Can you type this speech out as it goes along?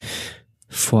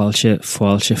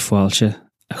Fáilte,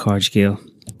 a Cháird Gael.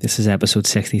 This is episode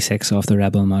 66 of the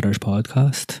Rebel Matters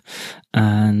podcast,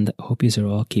 and I hope you are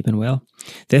all keeping well.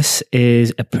 This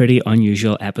is a pretty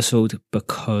unusual episode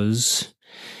because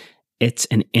it's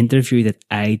an interview that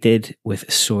I did with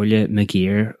Sorla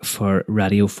McGear for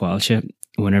Radio Fáilte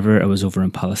whenever I was over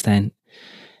in Palestine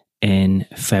in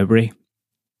February.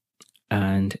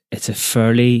 And it's a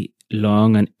fairly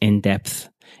long and in-depth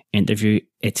interview.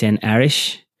 It's in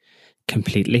Irish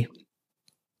completely.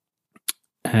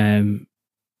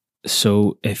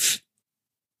 So if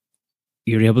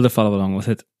you're able to follow along with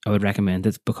it, I would recommend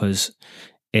it because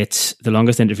it's the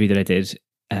longest interview that I did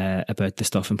about the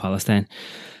stuff in Palestine.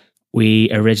 We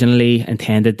originally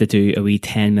intended to do a wee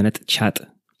 10-minute chat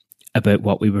about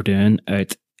what we were doing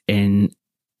out in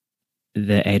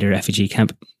the Ada refugee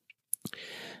camp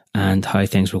and how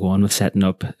things were going with setting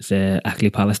up the Ackley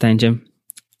Palestine gym.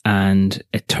 And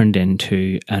it turned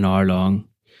into an hour-long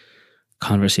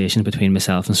conversation between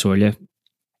myself and Sorla.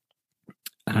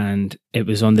 And it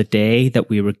was on the day that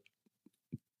we were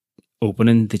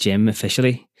opening the gym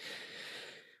officially.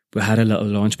 We had a little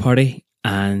launch party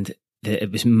and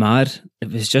it was mad.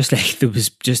 It was just like there was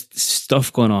just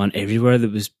stuff going on everywhere. There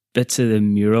was bits of the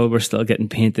mural were still getting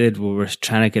painted. We were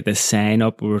trying to get the sign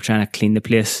up. We were trying to clean the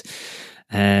place.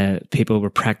 People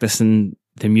were practicing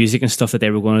the music and stuff that they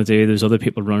were going to do. There was other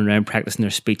people running around practicing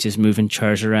their speeches, moving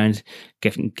chairs around,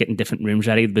 getting different rooms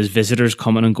ready. There was visitors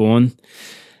coming and going.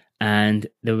 And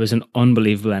there was an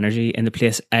unbelievable energy in the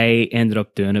place. I ended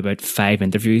up doing about 5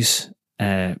 interviews.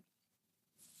 I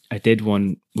did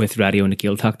one with Radio na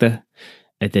Gaeltachta.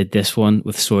 I did this one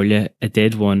with Sorla. I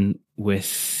did one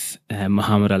with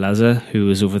Mohammed Alaza, who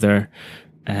was over there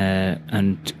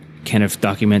and kind of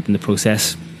documenting the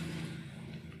process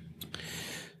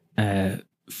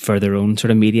for their own sort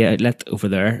of media outlet over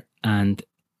there. And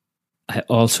I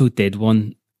also did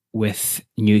one with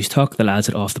News Talk, the lads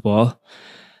at Off the Ball.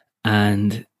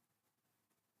 And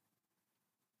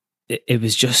it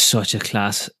was just such a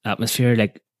class atmosphere.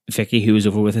 Like Vicky, who was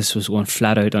over with us, was going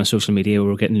flat out on social media. We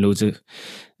were getting loads of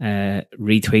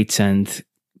retweets and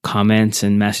comments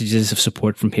and messages of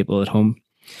support from people at home.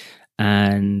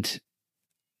 And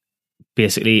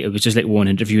basically, it was just like one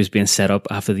interview was being set up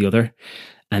after the other.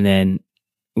 And then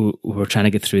we were trying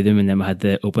to get through them. And then we had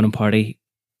the opening party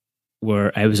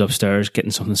where I was upstairs getting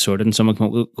something sorted. And someone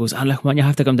goes, "Oh, look, man, you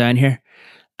have to come down here."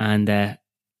 And I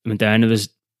went down. There was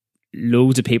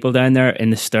loads of people down there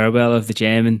in the stairwell of the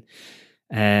gym, and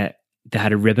they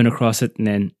had a ribbon across it. And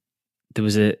then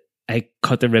I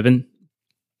cut the ribbon.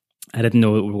 I didn't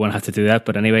know we were going to have to do that,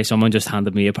 but anyway, someone just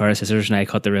handed me a pair of scissors, and I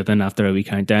cut the ribbon after a wee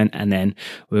countdown. And then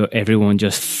everyone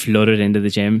just flooded into the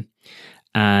gym,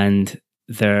 and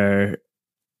the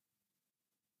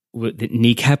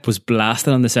kneecap was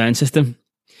blasted on the sound system.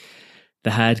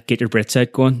 They had "Get Your Brits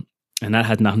Out" going. And that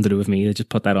had nothing to do with me. They just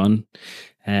put that on.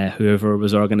 Whoever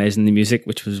was organising the music,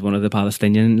 which was one of the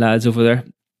Palestinian lads over there.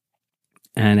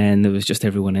 And then there was just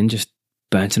everyone in, just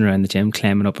bouncing around the gym,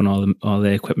 climbing up on all the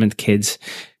equipment, kids,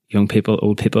 young people,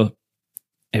 old people,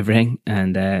 everything.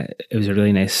 And it was a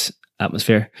really nice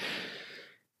atmosphere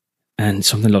and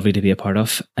something lovely to be a part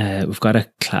of. We've got a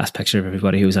class picture of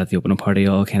everybody who was at the opening party,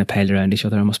 all kind of piled around each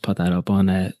other. I must put that up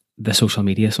on the social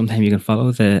media. Sometime you can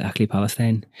follow the Ackley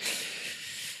Palestine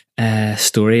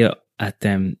story at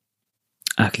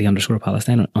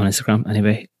Ackley_Palestine on Instagram.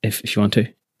 Anyway, if you want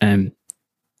to.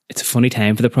 It's a funny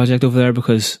time for the project over there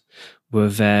because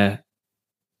we've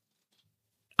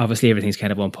obviously everything's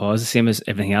kind of on pause, the same as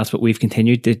everything else, but we've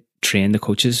continued to train the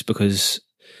coaches because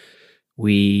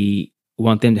we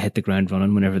want them to hit the ground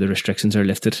running whenever the restrictions are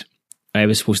lifted. I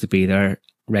was supposed to be there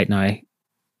right now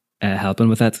helping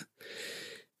with that,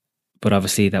 but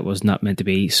obviously that was not meant to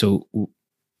be. So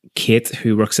Kate,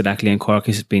 who works at Ackley in Cork,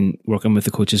 has been working with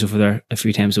the coaches over there a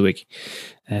few times a week,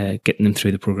 getting them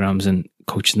through the programs and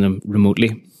coaching them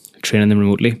remotely, training them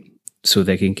remotely so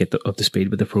they can get up to speed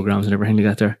with the programs and everything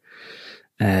like that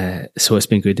there. So it's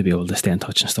been good to be able to stay in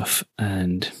touch and stuff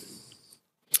and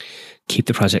keep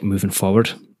the project moving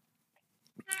forward.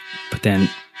 But then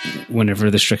whenever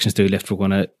the restrictions do lift, we're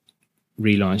going to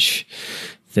relaunch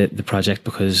the project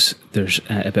because there's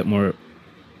a bit more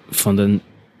funding,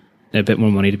 a bit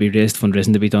more money to be raised,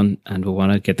 fundraising to be done, and we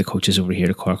want to get the coaches over here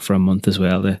to Cork for a month as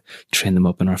well to train them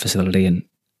up in our facility in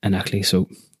Ackley. So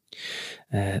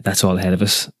that's all ahead of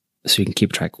us, so you can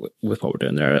keep track with what we're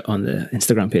doing there on the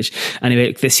Instagram page.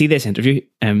 Anyway, to see this interview,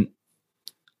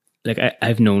 like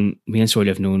I've known, me and Sorla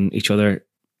have known each other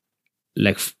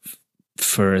like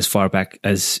for as far back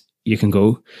as you can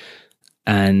go,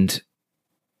 and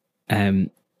I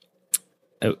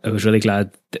was really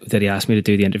glad that he asked me to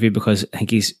do the interview because I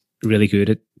think he's really good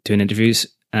at doing interviews,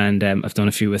 and I've done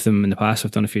a few with him in the past.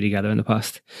 I've done a few together in the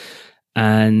past,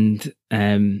 and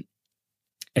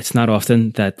it's not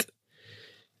often that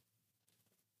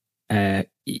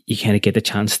you kind of get the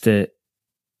chance to,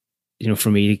 for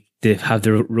me to have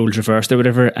the roles reversed or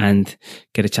whatever, and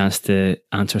get a chance to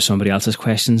answer somebody else's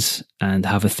questions and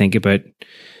have a think about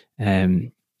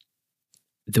the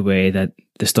way that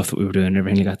the stuff that we were doing and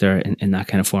everything got there in that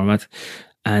kind of format.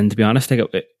 And to be honest, like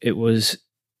it was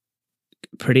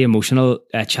pretty emotional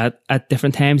chat at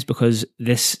different times, because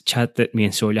this chat that me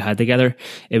and Solia had together,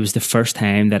 it was the first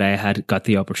time that I had got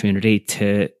the opportunity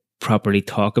to properly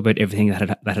talk about everything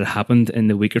that had happened in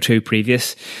the week or two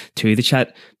previous to the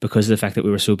chat, because of the fact that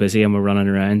we were so busy and we're running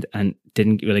around and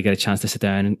didn't really get a chance to sit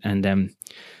down and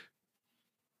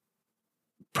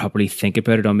properly think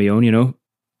about it on my own,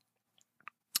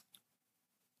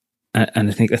 And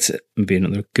I think that's maybe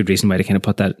another good reason why to kind of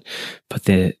put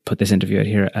this interview out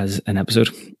here as an episode.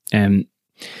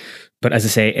 But as I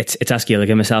say, it's As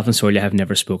Gaeilge. Myself and Solia have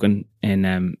never spoken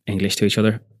in English to each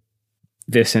other.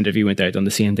 This interview went out on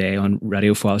the same day on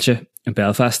Radio Fáilte in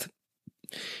Belfast,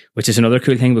 which is another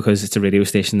cool thing, because it's a radio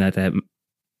station that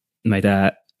my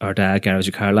dad, Garage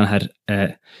O'Carlin, had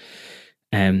a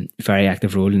very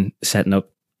active role in setting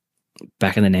up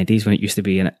back in the 90s, when it used to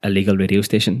be a legal radio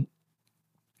station.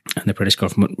 And the British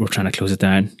government were trying to close it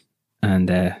down, and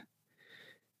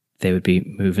they would be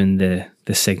moving the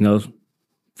signal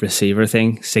center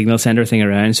thing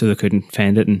around, so they couldn't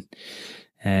find it,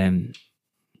 and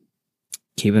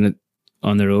keeping it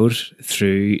on the road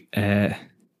through the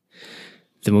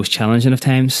most challenging of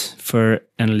times for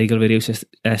an illegal radio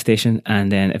station.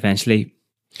 And then eventually,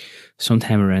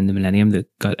 sometime around the millennium, they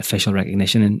got official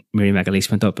recognition, and Mary McAleese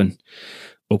went up and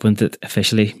opened it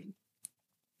officially.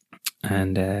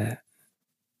 And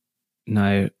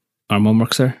now our mum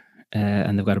works there,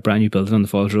 and they've got a brand new building on the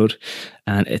Falls Road,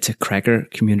 and it's a cracker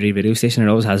community radio station. It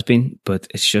always has been, but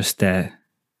it's just a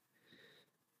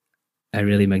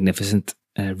really magnificent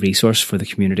resource for the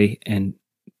community in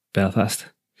Belfast.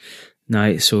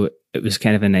 Now, so it was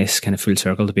kind of a nice kind of full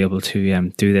circle to be able to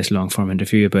do this long form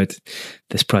interview about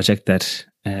this project that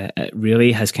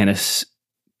really has kind of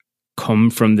come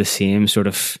from the same sort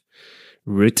of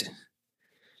route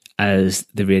as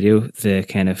the radio, the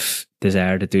kind of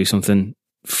desire to do something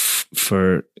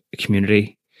for a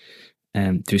community,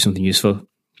 do something useful,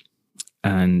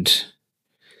 and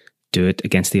do it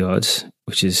against the odds,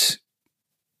 which is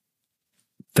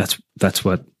that's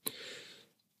what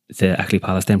the Ackley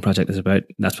Palestine project is about.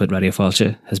 That's what Radio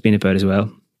Fáilte has been about as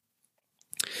well.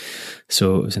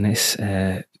 So it was a nice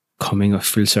coming of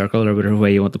full circle, or whatever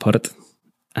way you want to put it,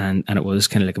 and it was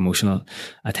kind of like emotional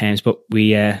at times, but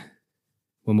we'll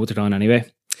motor on anyway.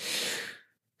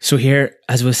 So here,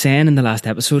 as I was saying in the last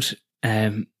episode,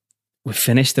 we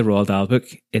finished the Roald Dahl book.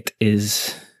 It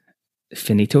is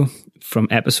finito. From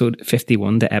episode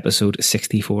 51 to episode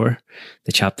 64,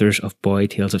 the chapters of Boy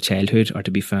Tales of Childhood are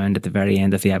to be found at the very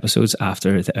end of the episodes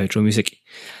after the outro music.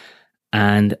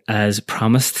 And as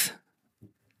promised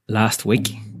last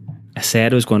week, I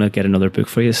said I was going to get another book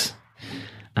for you,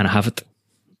 and I have it.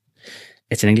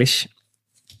 It's in English.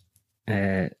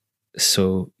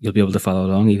 So you'll be able to follow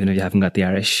along, even if you haven't got the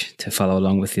Irish to follow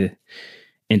along with the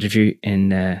interview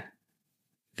in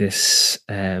this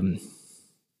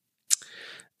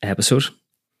episode.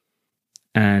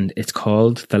 And it's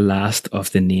called The Last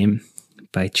of the Name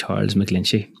by Charles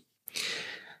McGlinchey.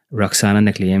 Roxana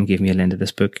Nicleam gave me a link to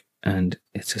this book, and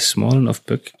it's a small enough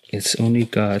book. It's only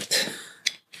got,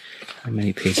 how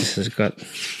many pages has it got?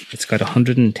 It's got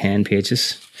 110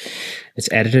 pages.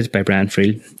 It's edited by Brian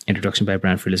Friel, introduction by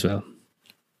Brian Friel as well.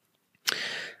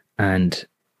 And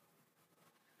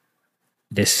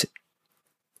this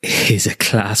is a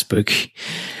class book.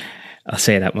 I'll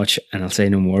say that much, and I'll say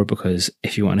no more, because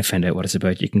if you want to find out what it's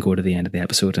about, you can go to the end of the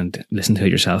episode and listen to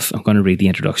it yourself. I'm going to read the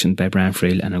introduction by Brian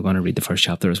Friel, and I'm going to read the first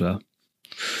chapter as well.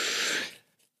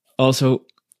 Also,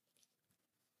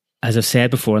 as I've said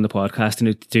before in the podcast,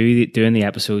 doing the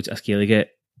episodes As Gaeilge,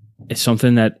 it's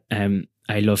something that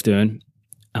I love doing.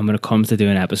 And when it comes to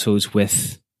doing episodes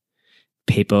with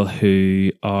people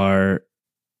who are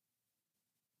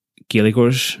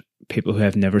Gaeilgeoirs, people who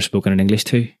I've never spoken in English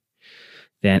to,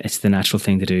 then it's the natural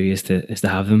thing to do is to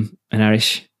have them in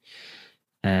Irish.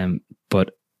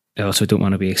 But I also don't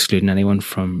want to be excluding anyone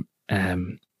from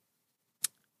the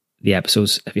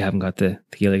episodes if you haven't got the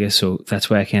Gaeilge. So that's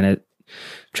why I kind of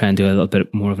try and do a little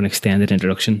bit more of an extended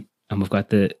introduction. And we've got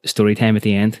the story time at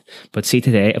the end. But see,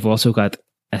 today I've also got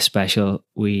a special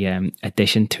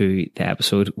addition to the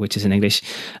episode, which is in English.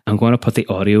 I'm going to put the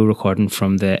audio recording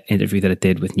from the interview that I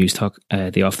did with News Talk,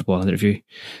 the Off the Ball interview,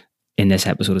 in this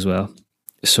episode as well.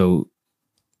 So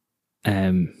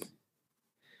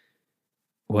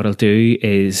what I'll do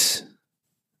is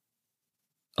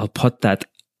I'll put that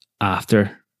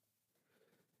after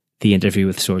the interview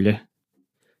with Sorlia.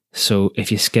 So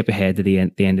if you skip ahead to the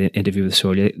end of the interview with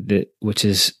Sorlia, which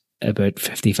is about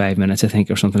 55 minutes, I think,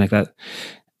 or something like that,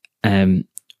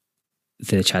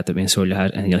 the chat that me and Sorlia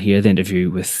had, and you'll hear the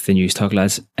interview with the News Talk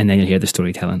lads, and then you'll hear the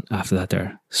storytelling after that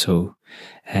there. So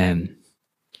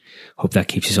hope that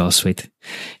keeps you all sweet.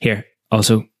 Here,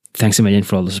 also, thanks a million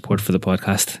for all the support for the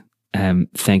podcast.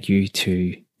 Thank you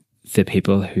to the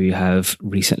people who have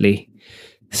recently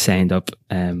signed up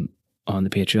on the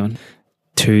Patreon.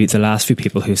 To the last few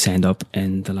people who've signed up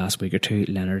in the last week or two,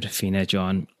 Leonard, Fina,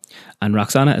 John, and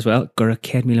Roxana as well. Gura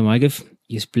Ked Mila Moigav,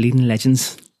 you're bleeding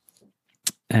legends.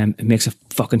 It makes a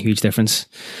fucking huge difference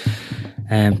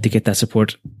to get that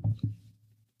support.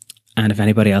 And if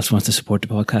anybody else wants to support the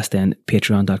podcast, then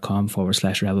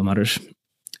patreon.com/Rebel Matters.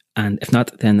 And if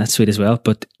not, then that's sweet as well.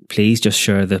 But please just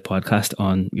share the podcast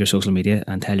on your social media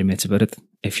and tell your mates about it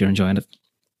if you're enjoying it.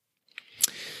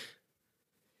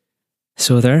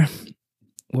 So there,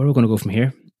 where are we going to go from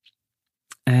here?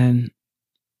 We're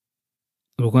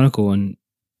going to go and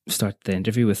start the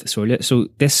interview with Sorlia. So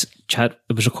this chat,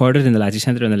 it was recorded in the Laddie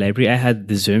Centre in the library. I had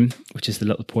the Zoom, which is the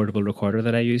little portable recorder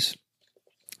that I use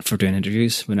for doing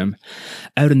interviews when I'm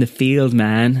out in the field,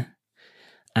 man.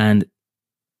 And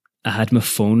I had my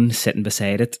phone sitting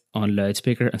beside it on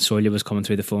loudspeaker, and Sorlia was coming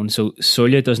through the phone. So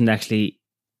Sorlia doesn't actually,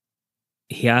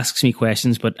 he asks me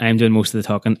questions, but I'm doing most of the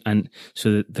talking. And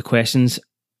so the questions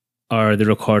are the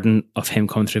recording of him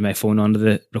coming through my phone onto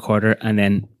the recorder, and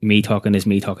then me talking is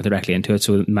me talking directly into it.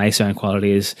 So my sound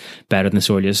quality is better than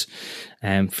Sorlia's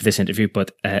for this interview,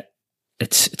 but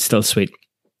it's still sweet.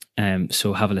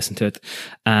 So have a listen to it.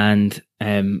 And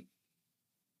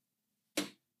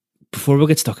before we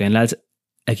get stuck in, lads,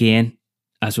 again,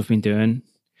 as we've been doing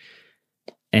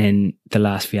in the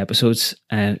last few episodes,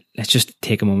 let's just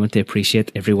take a moment to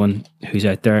appreciate everyone who's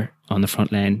out there on the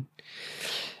front line,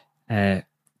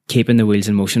 keeping the wheels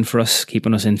in motion for us,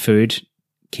 keeping us in food,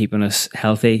 keeping us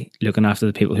healthy, looking after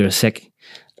the people who are sick,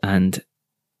 and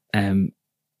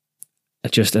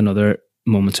just another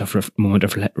moment of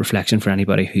reflection for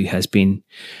anybody who has been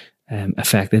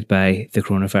affected by the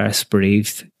coronavirus,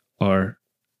 bereaved, or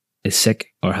is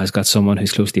sick, or has got someone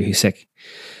who's close to you who's sick.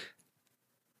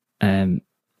 There's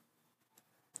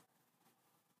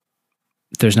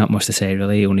not much to say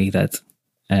really, only that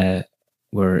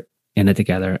we're in it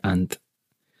together, and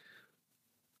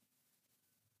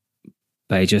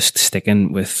by just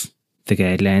sticking with the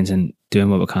guidelines and doing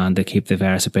what we can to keep the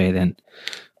virus at bay, then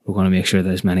we're going to make sure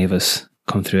that as many of us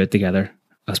come through it together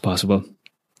as possible.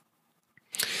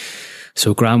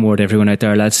 So grand word everyone out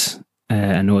there, lads.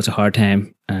 I know it's a hard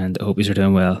time, and I hope you are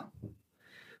doing well,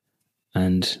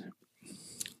 and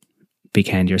be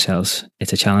kind to yourselves.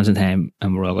 It's a challenging time,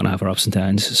 and we're all going to have our ups and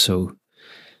downs, so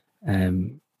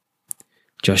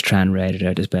just try and ride it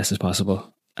out as best as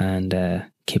possible, and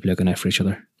keep looking out for each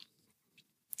other.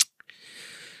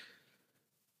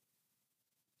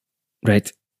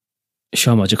 Right,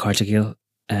 Sean Mudge Cartagil,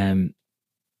 Aglu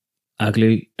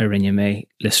Arinya May,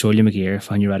 Le Sorlia McGear,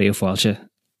 Fan Radio Falcha,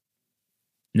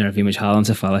 Nervi Maj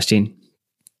a Palestine.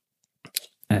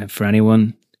 For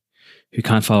anyone who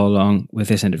can't follow along with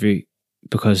this interview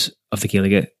because of the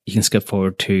Gaeilge, you can skip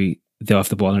forward to the Off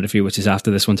the Ball interview, which is after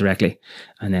this one directly,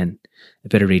 and then a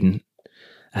bit of reading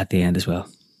at the end as well.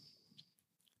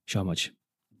 Sean Mudge.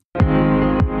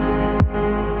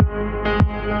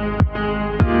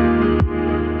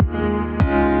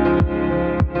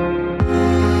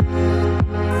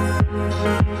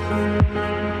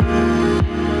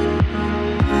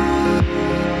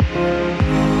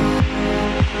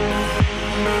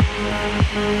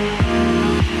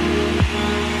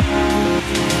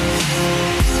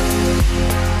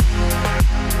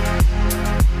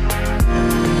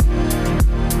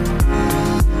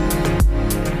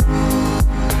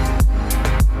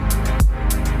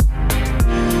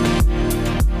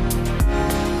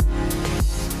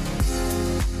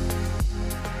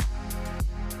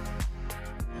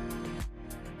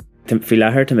 Fi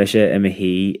láthair Tamise I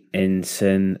hí in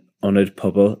san onad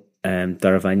pobl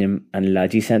Darvanium and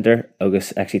Laddie Centre,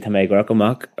 agus actually tá mé gra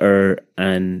amach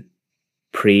an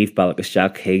príomh Balachas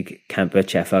Jack Hig Campa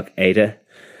Chefach Ada.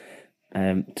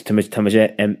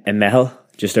 Tamise I mehel,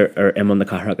 just im on the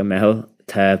carach a mehel,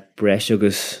 tá breis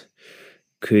agus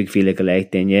cúig fíle go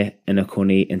leit daine ina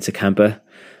cónaí in sa campa.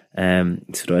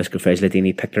 So do go freis le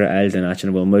daoine picture eil den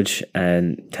achin Wilmudge,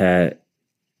 and tá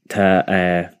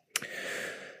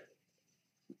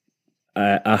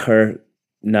achar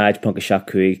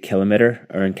 9.7 kilometer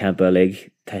ar an campa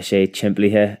lig tá sé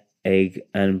timplíthe ag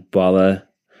an balla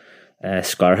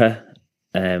scartha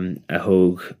a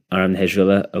thug arm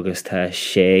Israel agus tá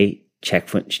sé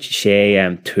checkpoint sé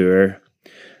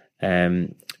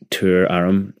tour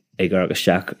arm ag agus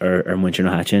Jack ar muintir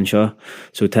na háte seo.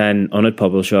 So tá an onad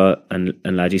pobl seo an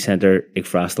Lodgy Centre ag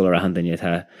freastal ar a handaine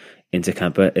tá into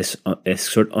campa is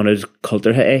sort onad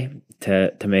cultartha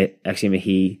tá mé actually mé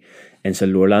hí in sa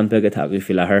Lorland bug atá acu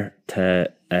fi láthair tá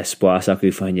spás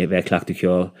acu fainne bheith clachtú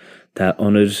ceol tá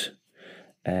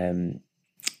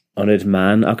onad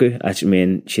man acu at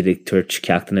mean siad ag tuairt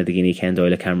ceachtainna de gine cén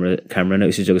dóile camera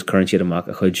agus agus current siad amach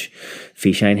a chud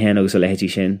fi sein hen agus a lehetí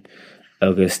sin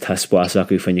agus tá spás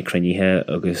acu fainne cruníthe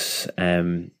agus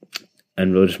an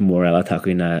rud mór eile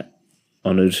acu na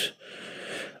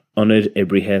onad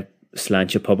ibrithe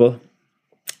sláinte pobl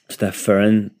so tá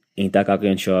fearan ionach acu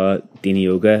an seo daoine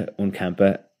yoga ón campa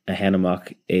a hen amach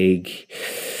ag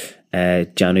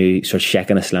Janu sort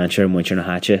second a sláintear muintir na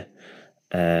háte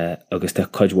agus tá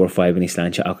cud war 5 in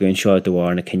sláinte acu an seo do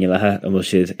bhhar na cinnealathe a bhfuil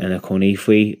siad ina conaí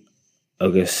faoi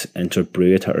agus an tar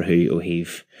brú atá arthú ó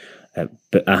híh a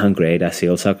an gréad a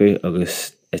síals acu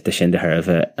agus is de sin de tharbh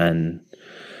an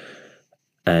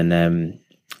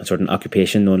sort an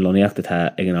occupation nó an loniacht atá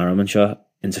ag an arm an seo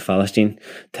in sa Palestine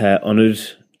tá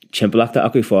onad timpachta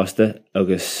acu fásta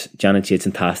agus Janet siad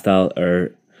an tastal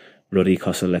ar rudí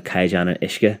cosal le caiidean an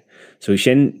isce. So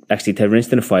sin actually tá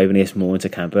rinst in a 5 níos mó into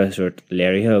campa sort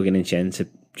léirithe agin in sin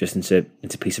just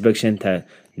into písabug sin tá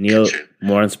níl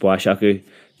mór an spáis acu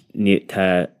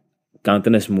tá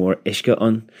gantain is mór isce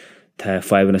an tá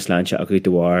 5 in a sláinte acu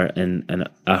dohar an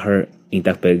ahar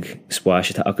ionach big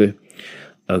spáis atá acu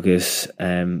agus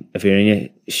a bhírinne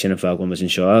sin a fágam was an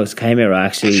seo agus caiim ar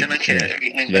actually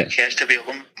ceist a bhí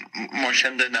mór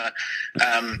sin den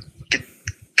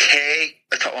cé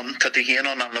atá an tá hían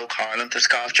an Low Carland tar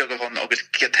scáte go bhn agus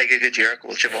teige go ddíar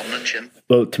bhil se bhn sin.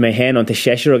 Well, tá mé hen an tá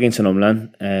séisiir agin san omlan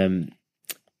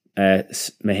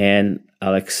mé hen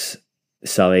Alex,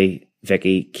 Sally,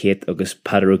 Vicky, Kate agus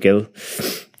Padar O'Gill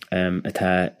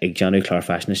atá ag Janu chlár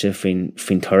fashion se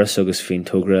fin toras agus fin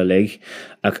tógra lig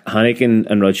ach hánig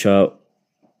an rud seo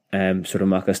sort of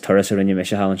machas toras a rinne me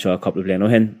se hálan seo a couple blian ó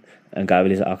hin an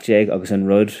gabhfuil is achtéig agus an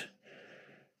rud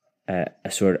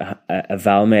a sort a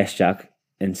bhálméis Jack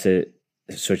in sa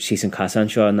sort sísan casan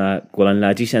seo na ghfuil an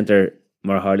Lodgy Centre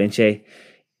mar hálinn sé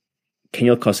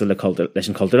cinneal cosal leis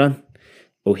an cultúran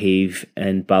ó híh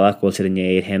an bailach bhfuil siad a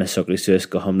néad hena socrú suas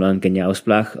go thomlan go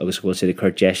neamhsplach agus bhfuil siad a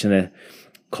chuir deisina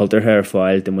cultúrtha ar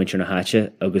fáil de muintir na háte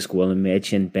agus bhfuil an méid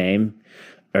sin béim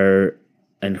ar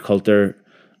an cultúr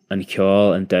an ceáil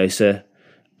an dausa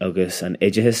agus an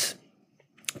idithis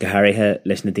go háirithe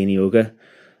leis na daoine yoga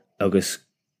agus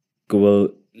go bhfuil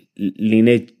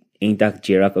lína ionach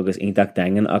díreach agus ionach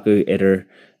dagan acu idir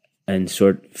an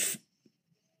sort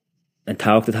an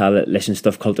táhacht atá leis an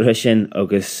stuff cultúrtha sin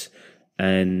agus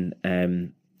an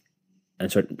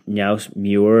sort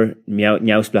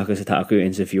neamhsplachas atá acu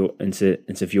in sa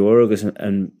bheor agus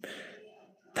an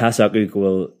tas acu go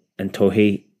bhfuil an tóthaí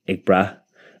ag brath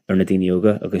ar na daoine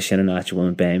yoga agus sin an áit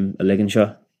bhfuil an béim a ligean seo.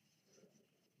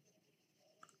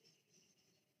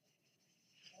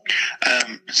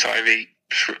 Sorry, vi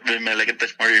me like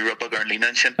bit more Europa gar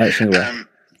lína sin.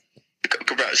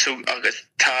 So agus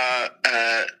tá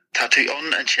tú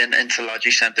on an sin in sa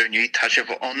Lodgy Centre nu tá se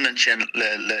bh on an sin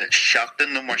le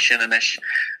seachtain nó mar sin an is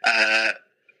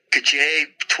go dé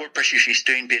tuairpasú sí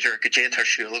stúin beidir go dé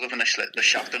tarsúla go bhanis le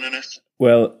seachtain in is.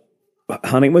 Well,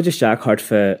 hánig muid isteach hart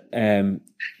fe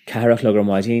cearach le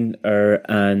máidín ar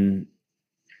an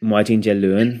máidín de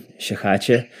luúin se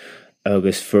chaite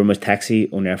agus fuair taxi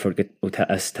ón airfort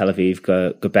as Tel Aviv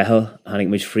go bethel hánig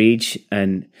muid fríd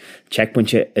an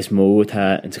checkpointe is mó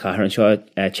tá in chahar an seo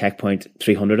checkpoint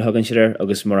 300 hagann siidir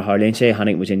agus mar a hálíonn sé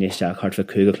hánig muid isteach hart fe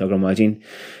cúga le máidín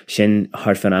sin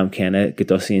hart fan am cenne go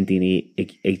dosíon daoine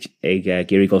ag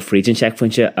géirí go fríd an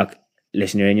checkpointe ach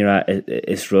leis an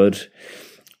is rud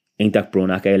ionach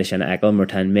brúnach é leis an eagal mar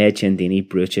tá méid sin daoine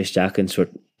brúte isteach an sort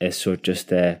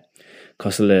just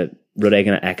cosal le rud ag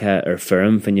an echa ar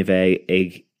firm fan bheith ag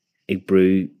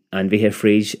brú an bhíthe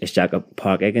fríd isteach a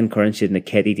park ag an current siad na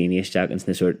cedí daoine isteach an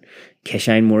sna sort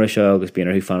ceisiin mór seo agus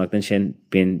bíonar thu fannacht an sin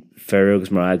bíon fear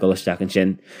agus mar go isteach an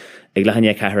sin ag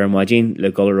lehanne cethir an máidín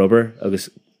le go rubber agus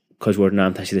cosúir ná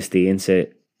tá siad istíon sa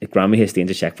ag gramí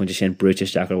histíon a checkpointe sin brúte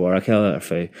isteach ar bhraceil ar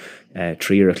fá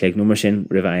trí ar a cléig numar sin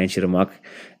rihhaonn siad amach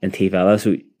an taobhheile so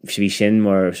bhí sin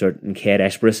mar sort an céad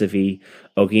eispras a bhí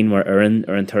ógén mar ar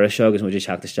an turas seo agus muidir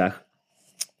teachtasteach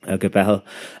go bethel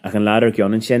ach an ládar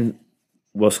ceann sin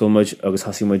wascailmuid agus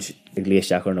thosaigh ag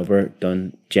léisteach ar an obair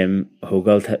don Jim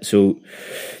Hogarth. So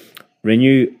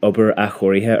rinneú obair a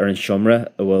chóirithe ar an siomra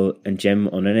a bhfuil an Jim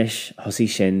ionanis thosaigh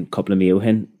sin coppla mío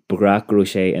hin bugrach gurú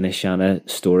sé ina seanna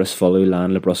stóras folú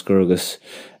lán le broscar agus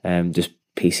just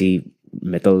PC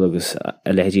metal agus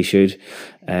a leidí siúd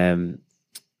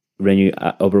rinneú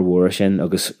obair mhór sin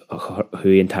agus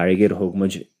hui an tarigid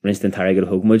thugmuid rinst an tarigid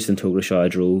thugmuid den tógra seo a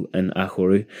dró in a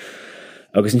chóirú.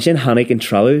 Agus an sin tháinig an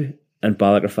tralú an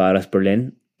bailach ar fad as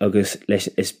Berlin agus leis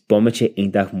is bommate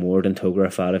aonteach mór den tógra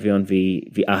ar fad a bhíon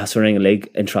bhí ahasúing a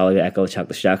lig an tralú eáil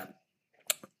teachtasteach.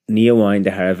 Ní amháin de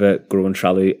tharbh gurú an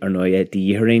tralú ar nóide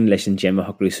díthraíonn leis an Jim a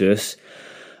thugrú suas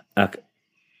ach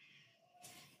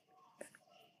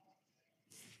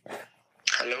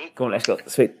go on, let's go.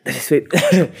 Sweet.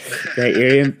 Right,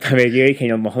 Iriam, Pamir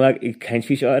kind of mahlag, I can't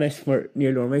be sure honest, more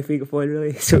near normal figure for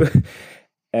really. So, take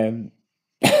on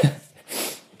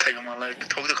my leg.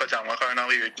 Talk to Kajama, I know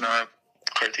you're not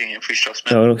cartoon and free shots.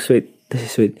 No, sweet. This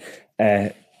is sweet.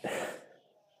 No,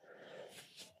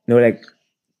 like,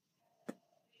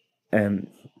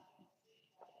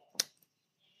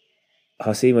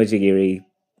 Hossie Majigiri.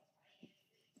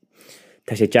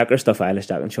 Tá sé Jackar stuff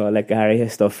eilisteach an seo le Harry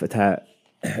stuff atá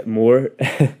mór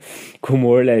go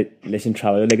mór leis an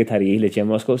trabhadh le go tarí le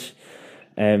Jim Oscailt.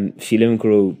 Sílim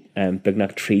gurú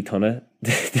beagnach 3 tonna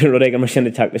de rud ag mar sin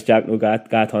teachtasteach nó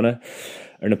 2 tonna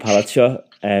ar na pallet seo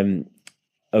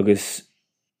agus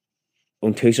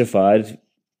ón tús ar fad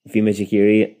bhí me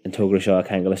géirí an tógra seo a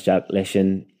cheangaisteach leis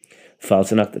an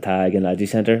fáilteannacht atá ag an Laddie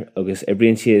Centre agus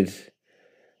ibrion siad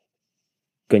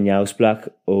go neamhsplach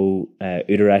ó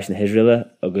údaráis na Hisreile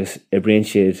agus ibrion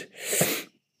siad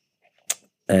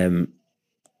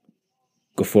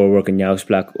go forward go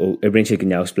neamhsplach ó ibrion siad go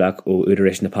neamhsplach ó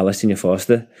údaráis na Palestine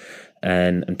fásta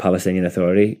an Palestinian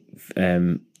Authority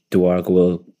dúar go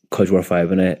bhfuil codhar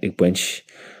fábanna ag buint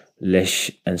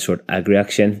leis an sort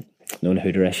agriach sin nó na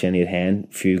údaráis sin iad hain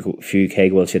fiú cé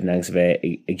bhfuil siad negus bheith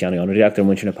ag deanna anraíocht ar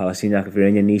muintir na Palestine ach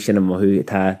bhíonn níos sin am mothú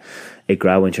atá ag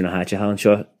gráhaintir na háte háin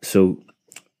seo. So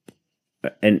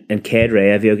in céad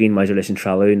ré a bhío gin maidir leis an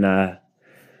tralú na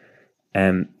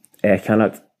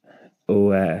ceannacht ó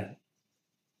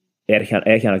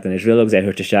ceannacht an Israel agus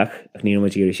thuirta seach ach ní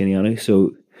muid géirí sin anú. So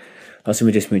thosa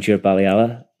mu just muintir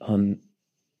bailíala chun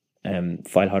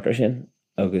fáilthart sin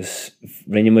agus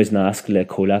rinne muid nasc le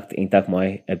cólacht aonteach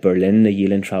mai a Berlin na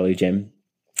dílann tralú Jim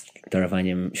dar a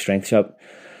bhainnim strength shop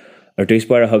ar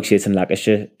dúspáir a thug siad san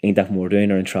leagaiste aonteach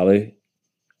mórdúin ar an tralú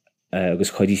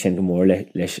agus chuidí sin go mór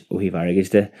leis ó hí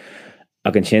bharagaiste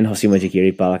ag an sin thosaigh muid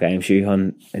géirí bailach aimsiú chun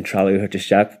an tralú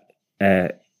thuirteteach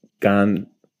gan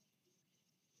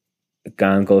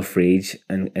go fríd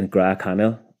an gra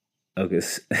canal agus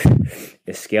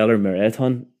is scéalar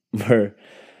marathon mar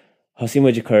thosaigh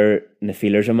muid chur na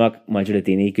fílers amach maidir le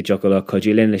daoine go jocail le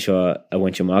codúlinn le seo a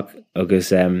bhaint amach agus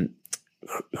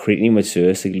chríochnaí muid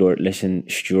suas ag leir leis an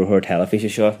stúrthóir teleifíse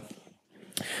seo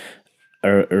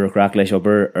ar grach leis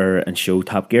obair ar an show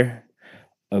Top Gear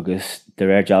agus de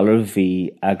réir dealar bhí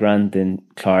agran den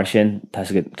chláir sin tá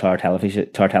go chláir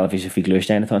teleifíse fí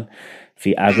Gluaistein atá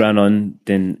bhí agran an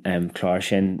den chláir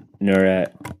sin nuair a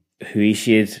thuí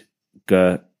siad go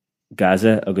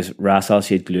Gaza agus rásáil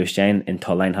siad Gluaistein in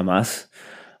Tollainn Hamas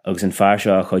agus an fear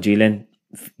seo a chodílinn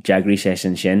deagraí sé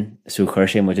sin sú chuir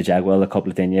sé muid a deaghfuil a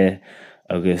coppla duine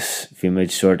agus bhí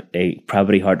muid sort ag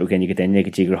prabaí hart ó gine go duine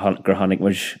go dtí gur tháinig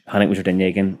muid duine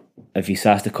igen a bhí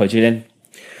sásta codúlinn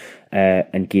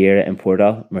an géar an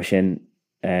Pordal mar sin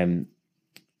an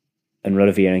rud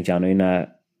a bhí ar an deanú na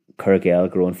chur géal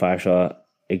gur an fear seo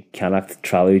ag ceannacht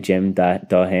tralú Jim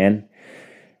dá hain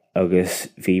agus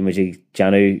bhí muid ag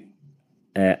deanú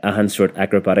ahan sort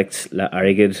acrobatics le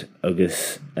airigid agus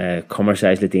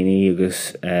commerceáis le daoine agus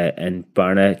an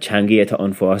barna teangaí atá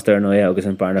an fásta ar nóia agus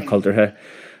an barna cultartha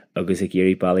agus ag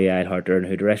géirí bailí hartar an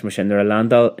thuúdaréis mar sin ar a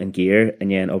landal an géar a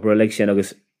dhéan obair sin agus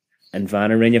an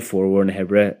bhanar rinne fórhór na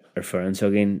hebre ar fearan so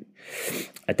gin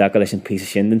a daca leis an pí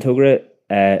sin den tógra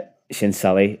sin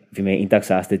salí bhí mé ionteach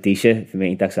sásta díise bhí mé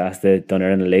ionteach sásta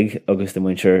donar an na lig agus do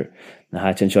muintir na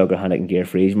háit an seo gur tháinig an géar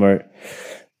fríos mar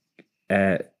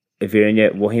I bhíonne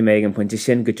bhhí méid an pointe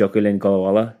sin go jocailinn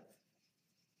gohála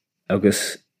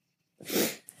agus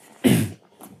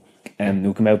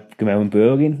nó go mé an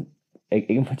buagin ag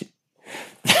an pointe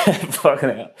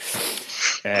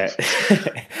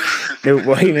nó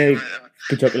bhí méid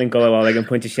go jocailinn gohála ag an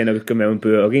pointe sin agus go mé an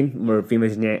buagin mar bhí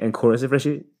méid an choras a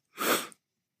bhreisiú.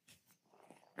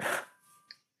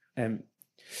 Ar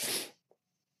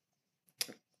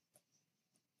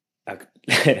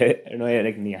nó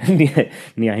ag ní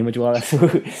aimimeála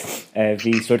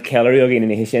bhí sort ceirí a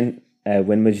gin in sin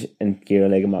winmuid in gear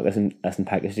le agus as an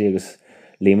package agus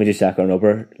lémuid is seach an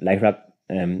obair leithreaach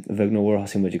bhig nóir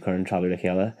hasí muid chu an trabú le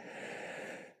chéile.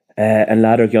 An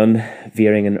ládar gion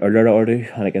bhíring an urlar orú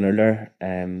hánig an urlar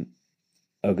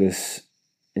agus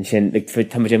an sin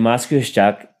táid máscu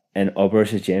isteach an obair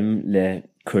sa gym le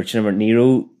cuairteanna mar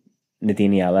níró na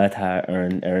daoine eile tá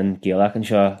ar an géalaach an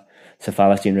seo sa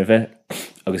Falastín Rive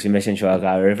agus bhí me sin seo a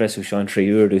gá rive so seo an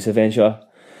tríú dús a bhéin seo.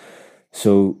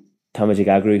 So táid ag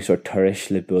agrú sort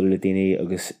tuiris le bula le daoine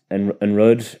agus an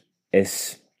rud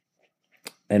is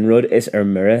ar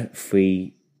mura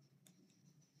faoi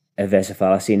a bheits a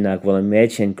Falastín nach bhfuil an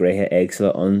méid sin gréthe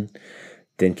éagsla an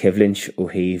den cibhlint ó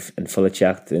thaobh an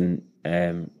follateacht an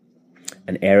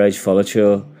éireid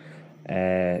follaitiúil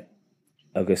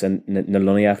agus na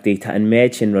lonaíochtaí tá an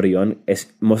méid sin rudaíon is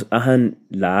mus ahan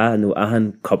lá nó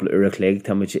ahan coppla uair a chléig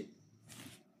tá muid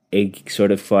ag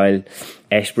sort of fáil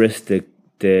eispris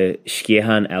de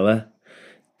scéhan eile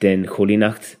den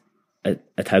cholínacht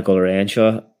atá go réan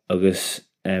seo agus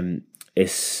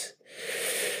is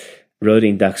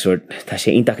ruding dag sort tá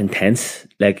sé ionach intense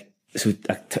like so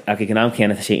ag an am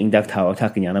chéanna tá sé ionach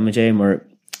táhachtach an dhéanam dé mar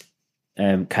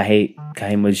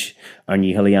caiim muid ar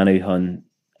níhallíanú chun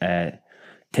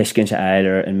tuiscin se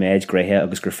éidir an méid gréthe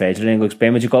agus gur féidirling agus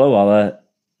bé muid go bhála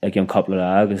ag an coppla lá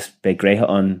agus bé gréthe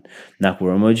an nach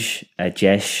bhuamuid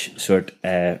deis sort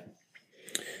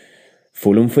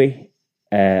fólum faoi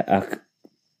ach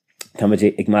tá muid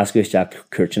ag máscu isteach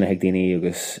cuairteanna ag daoine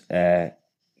agus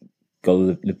go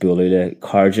le buú le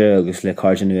cáirde agus le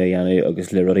cáirde nua a dhéanú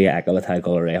agus le rudaí eáil atá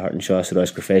go réthart an seo so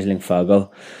ráis gur féidirling fágal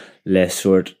le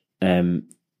sort an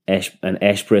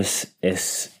eispris is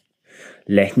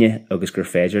leithne agus gur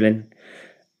féidirlinn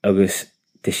agus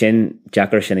de sin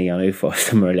Jackar sin a dhéanú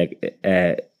fásta mar le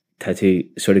tá tú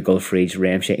sort of golfríd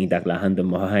réim sé ionach lehan do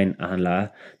mthain a an lá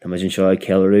tá muid an seo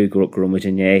ceilú gromid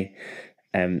inné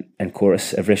an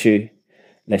choras a bhrisú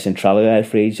leis an tralú a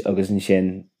fríd agus an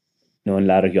sin nó an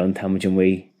ládar gion tá muid an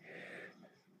mhaí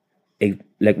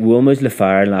le bhfuilmuid le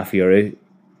fearr lá fiorú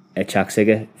teach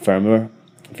sige firmúir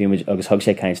agus thug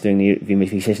sé caiinstúing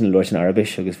bhí sé sin Lord an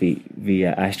Arbis agus bhí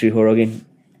aistriú thoragin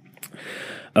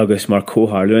agus mar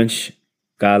cóthárluins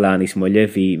gá lá níos muile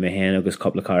bhí me héan agus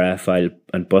coppla cara fáil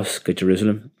an bus go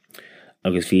Jerusalem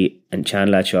agus bhí an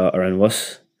tean leat seo ar an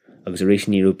bus agus a rééis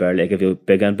níú beirle ag a bhíh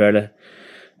big an beirle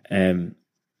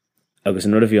agus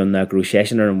an rud a bhí an na grú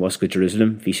sésin ar an bus go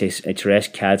Jerusalem bhí sé ag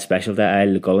tuéis cad special de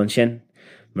eil le golan sin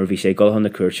mar bhí sé golhan na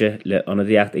cuairte le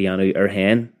anadíocht a dhéanú ar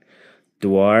hain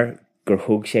doar gur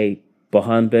thug sé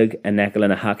bohanbeg a necail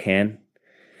na hac hain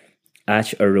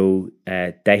ait aró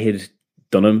deithid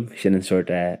dunam sin an sort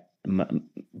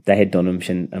deithid dunam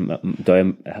sin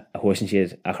dóim a thusin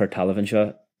siad a chur talamhan seo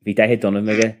bhí deithid dunam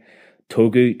aige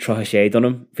tógu trotha sé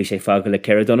dunam bhí sé fága le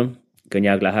ceir dunam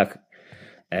gonneag lethach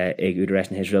ag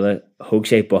údaréis na Israile thug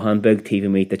sé bohanbeg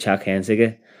tíomh míid de teach hain aige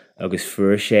agus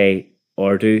fuair sé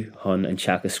ordú chun an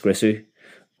teach a scrisú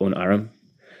ón aram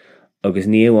agus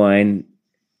ní amháin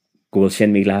gohfuil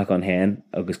sin mí lethach an hain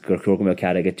agus gur cruga mé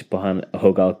cead aige bohan a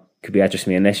thugáil cubíidir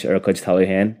smíanais ar a chuid talú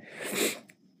hain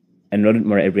an rud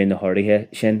mar ibrion na háirithe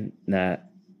sin na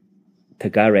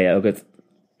tá gá ré agad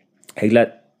ag le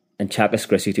an teach a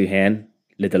scrisú tú hain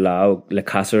le de lá le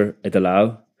casar i de lá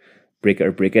brica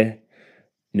ar brica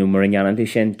nó mar an gceanantí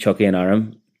sin chocaí an aram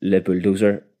le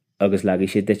bulldozer agus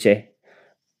leagaí siad duite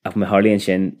ach me hálíonn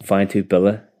sin fáin tú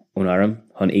bille ón aram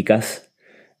chun icas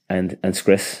an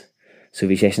scris so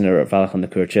bhí sé sin ar bhealach an na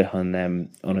cuairte chun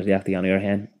anadíochtaí an ar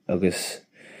hain agus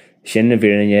sin na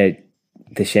bhírinne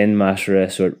de sin measar a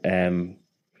sort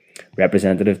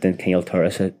representative den Ceol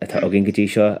Turas atá agin gotí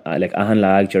seo le ahan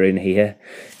lág dearú na hithe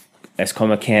is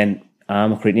cum a cén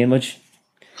am a chríníon muid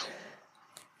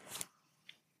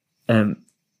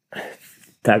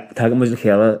Tá muid le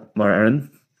chéile mar airan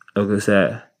agus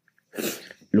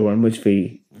luan muid bhí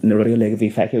na ruí le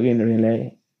bhí feiceogin na rion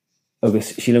le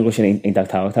agus sílan go sin ionach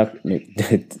táhachtach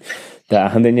de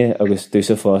ahan duine agus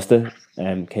dúsa fásta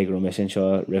cé gur me sin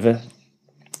seo ribhe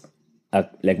ag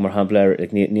le mar hapla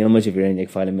níl muid a bhíonn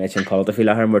ag fáile méid an cáilta fi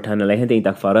lethir mar tanna leihan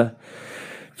ionach fada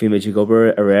bhí muid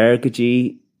gobar a réir gotí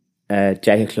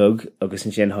deich clog agus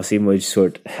an sin hosí muid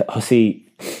sort hosí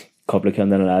coppla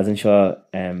ceann an lásan seo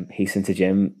hísan sa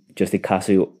gym just i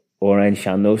casú órain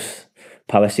seannos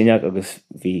Palestiniaach agus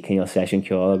bhí cinál session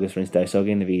ceáil agus rins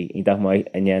daisagin a bhí ionach maiid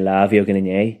a nné lábhíog in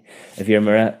inné a bhí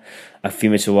mara a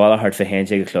bhí muid sa bhála hart fa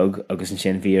héint ag a clog agus an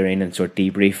sin bhí aon an sort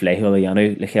debrief leithúil a dhéanú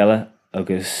le chéile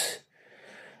agus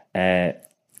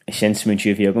sin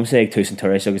smúntú bhí agam sé ag tús an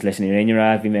tuéis agus leis an réinrá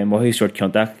bhí mé mothú sort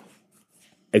ceantaach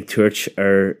ag tuairt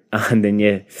ar an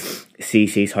duine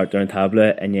CC's hartar an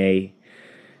tabla a nné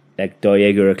like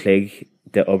dóag gur a clig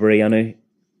de obair anu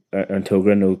ar an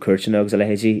tógra nó curtin agus a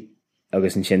lehéidí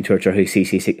agus an sin tuirtar chu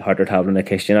CC hartar tablan na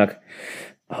cisteach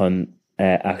chun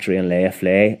actorí an lé a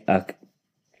phlé ach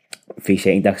bhí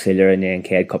sé ag sillar in an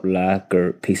céad couple lá gur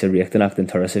pí a riachtanach den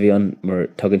turas a bhí an mar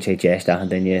tugann sé deis a an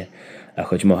daine a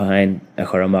chuid mohain a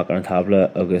chur amach ar an tabla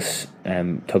agus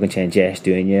tugann sé deis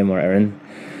dúine mar ar an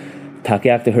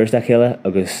takeíach de thuirsta chéile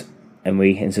agus an mí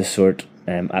in sa sort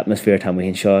atmosfér tá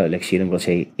hén seo le sílan bhil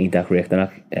sé ionach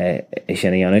riachtanach i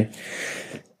sinna dhéanú.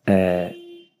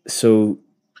 So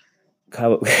Ca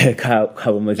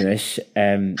mu inis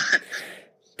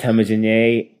Tá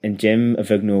dinné an gym a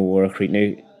bheith nó war a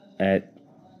chríitnú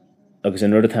agus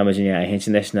an rud a tá dinné a hen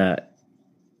sin leis na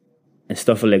an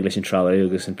stofa le leis an tralaú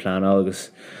agus an plánál agus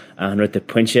an ru de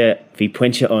puinte hí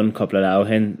puinte an coppla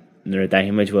láhin nuair a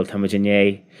daimiid bhfuil tá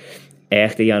dinné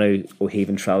écht a dhéanú ó híh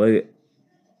an tralaú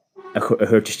a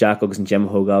chuirteteach agus an gym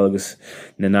thógáil agus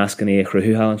na nascaní a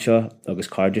chruthúáin seo agus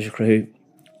cardide a chruthú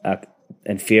ach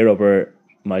an fear obair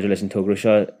maidir leis an tógra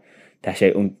seo tá sé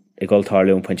i gáil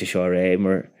tarlaú an puinte seo ré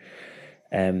mar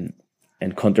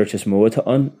an contartas mó atá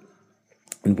an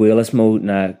bhuilas mó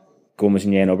na gomas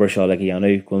in obair seo le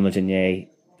dhéanú gomas in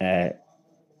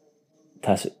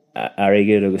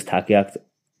aige agus takeíocht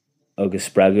agus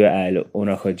spragu eile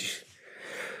ónar chuid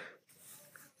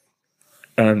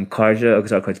cardide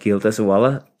agus ar chuid cíaltas a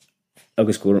bhla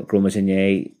agus gomas in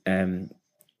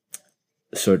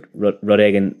sort rud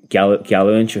an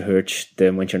galún se hurt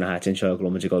de winter na hatin seo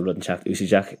glomid go rud an teach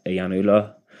úsideach a dhéanú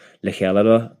le chéile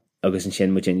le agus an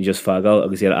sin mu just fágal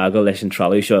agus ar agal leis an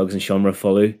tralaú seo agus an siomra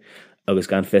folú agus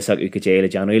gan fisach u go dé le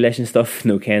deanú leis an stuff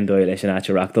nó cén dóid leis an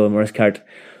atarachtal mars cart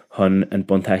chun an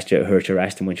buntaiste a hurt a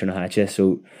rest an winter na haite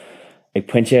so ag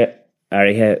puinte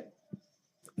áirithe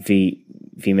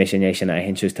hí mé sin éis a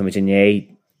hen siús tá dinné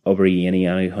obair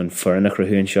dhéanaí chun foran nach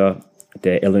chruthún seo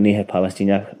de ilúníthe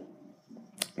Palestíneach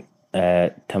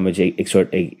tá ag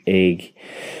sort ag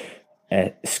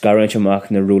scaráint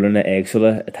amach na rúlanna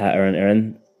éagsúla atá ar an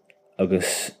airan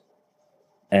agus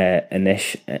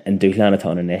inis an dúchleán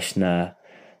atá inis na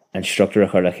an structúr a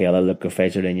chuir le chéile le go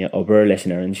féidir linne obair leis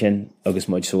an airan sin agus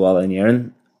muid sáil in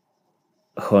airan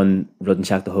chun rud an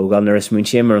teach a thógáil nar is mún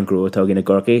sé mar an grútá gin na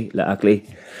gorcaí le aclaí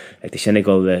ag sinna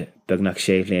gáil le beagnach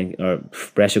séhlíon ar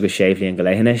breis agus séhlíon go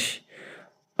leihanis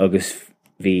agus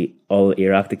bhí all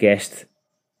iireacht a gceist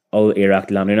all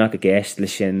iireacht leanúnach a gceist le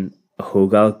sin a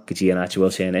thógáil go dtí an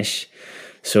áitiúil sé inis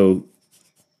so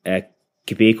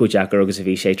Cibé go Jackar agus a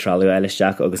bhí sé tralaú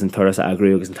eileisteach agus an toras a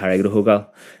agrú agus an tarige a thógáil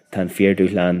tá an fear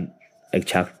dúchleán ag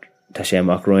teach tá sé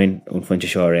amach roiin ón fuinte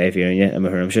seo ré bhíarne a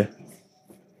thuirmse.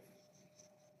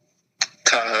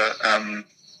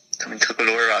 Tá mín tu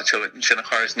golóirrá sinna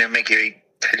cháras nu mé géirí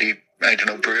telí I don't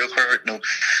know brew chur no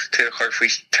te chur fri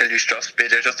tell you stras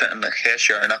bit just an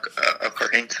cheir nach a chur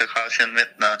inte chasin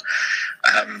mit na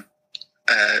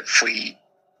fui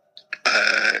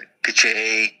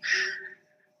gé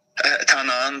tan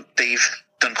an Dave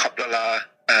den couple la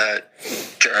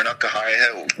journal go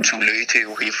haithe tú luú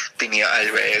ó híh daine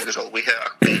eilré agus ó bhuithe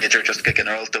idir just go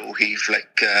general dó híh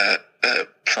like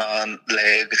plán le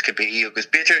agus go bí agus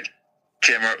bitir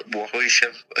Jimmer bhhuií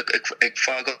sibh ag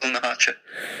fágal na háte.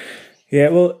 Yeah,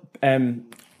 well,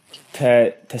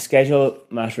 tá schedule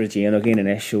master Gian agin in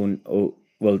isisiún ó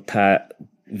well tá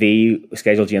bhí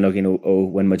schedule Gian agin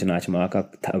ó bhain muid an áiteach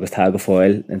agus tá go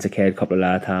fáil in sa céad couple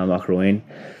lá tá amach roiin.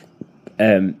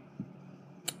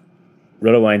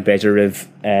 Rud amháin beidir rih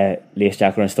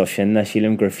léisteach an stuff sin na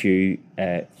sílim gur fiú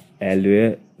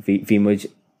lua bhí muid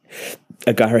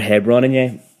a gahar Hebron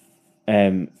inné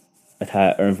atá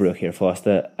ar an bhrúch ar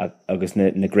fásta agus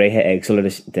na gréthe éagsúla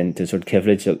den sort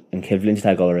an ciflinn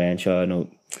tá gáil réin seo nó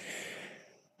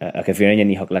a go bhíon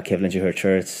ní thug le ciflinn ar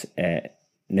church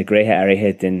na gréthe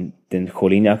áirithe den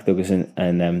cholíneacht agus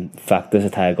an factas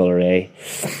atá gáil ré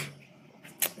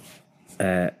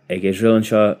ag Israel an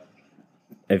seo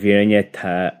a bhíonne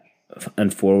tá an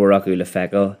fórharach ú le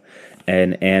feicil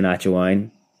in éon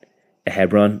áiteháin a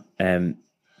Hebron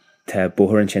tá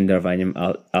bóthar an sin ar bhainnim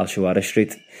Al-Shawada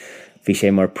Street. Bhí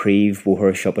sé mar príomh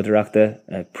bóthar siopadreachta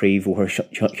príomh bóthar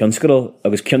tionscadal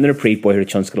agus ceannar príomh bóthar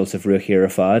tionscadal sa bhrúch ar a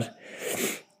fad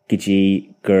go dtí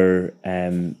gur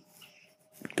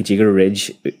ridge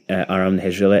arm na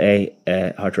Israel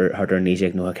hartar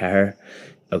níiseach nó a cethir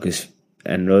agus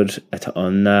an rud atá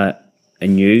anna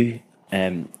aniu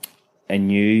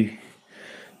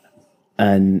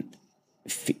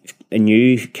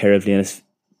ceirh blianas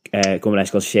go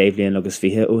leis go sé blian agus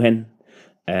fiche ó hen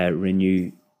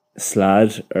rinneú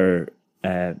slad ar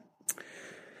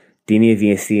daine a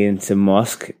bhí sa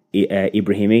mosque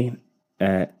Ibrahimi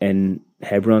in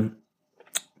Hebron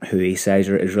hui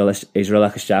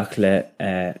Israelach isteach le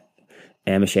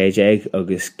Emma Shajeg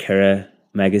agus Kira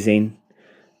magazine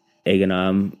ag an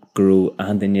am grú a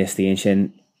handaine stíon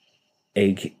sin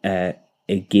ag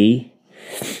gí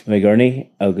mé gurnaí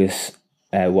agus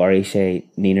warí sé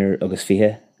nínar agus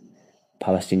fihe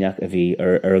Palestiniach a bhí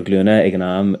ar a glúna ag an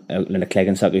am lena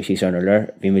clégan sacu sí ar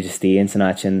lir bhí mu stíon san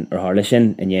áin ar hála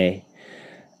sin inné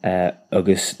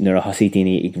agus nuair a hosí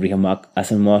daoine ag rí amach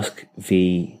as an mosc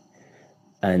bhí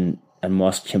an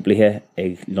mosc timplithe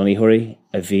ag loníthirí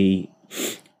a bhí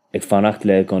ag fannacht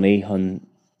le gonaí chun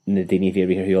na daoine bhí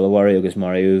rithir heolahhair agus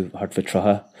marú hart fa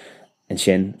trotha an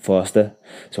sin fásta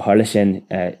so hála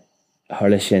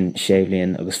sin sé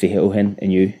bliain agus fiche óhin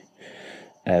inniu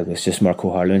agus just mar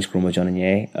cóthárlún grúma John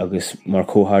inné agus mar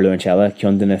cóthárlún teile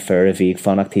ceann duna fear a bhí ag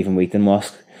fannachtíh an mhuit an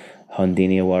mosc chun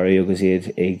daoine a bhharú agus iad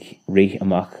ag rí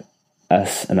amach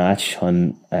as an áit chun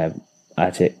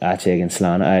áite ag an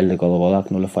sláán eil le gohach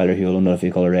nó le fáilir heola nó a bhí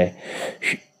go ré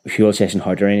siúil sé an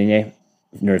hardarín inné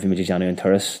nuair a bhí muidir deanú an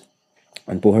turas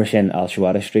an bóthir sin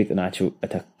Al-Shawada Street an áitiú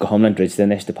atá go homlan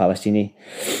dridden is de Palestíní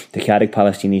de ceadig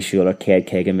Palestíní siúil ar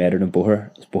céad méadar an bóthir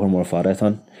is bóthir mór fada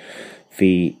atá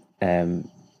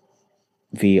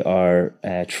hí ar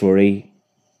trúirí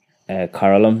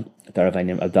Carolam dar a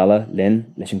bhainnim Abdallah Lynn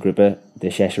leis an grúpa de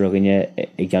séisiir aginine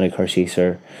ag deanú chuirsí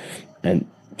ar an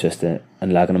just an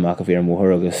legan amach a bhí ar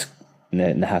móthir agus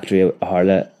na heachtarí a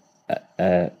hála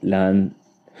lean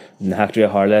na heachtarí a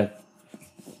hála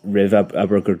rih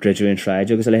aber gur dridú an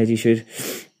tráid agus a lehétí siúd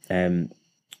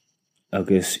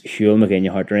agus hiúil me géine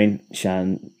hartarín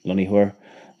sean loníthiúir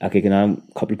ag ag an am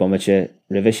coppla bommate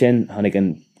rih sin tháinig an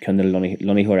cunna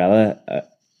loníthiúir eile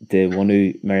de bhhaú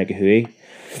mar go thuí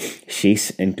síos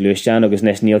in glúisteán agus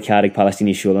nes níl ceadig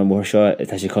Palestíní siúil an mór seo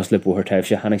tá sé cos le búthir taobh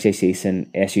se tháinig sé síos an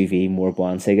SUV mór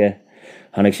buansaige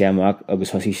tháinig sé amach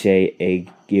agus thosí sé ag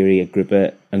géirí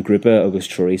an grúpa agus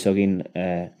trúirí sogin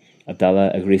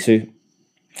Abdallah a grísú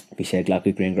bhí sé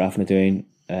ghlacu Green Graph na dúin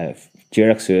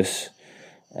díreach suas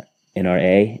in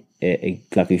RA ag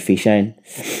ghlacu fisein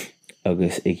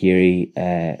agus ag géirí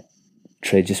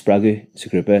tríide spragu sa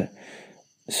grúpa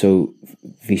so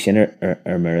bhí sin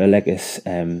ar mura legus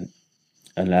an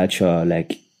lead seo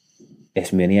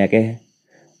is mini aige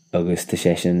agus tá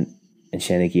sé sin an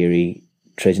sin ag géirí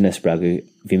tríide na spragu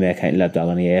bhí mé caiint le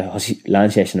Abdallah lean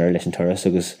sé sin ar leis an turas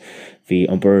agus bhí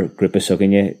iompar grúpa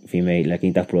sogaine bhí mé le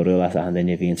cinn dapródú las a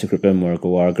handaine bhí an sa grúpa mór go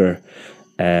bhhargur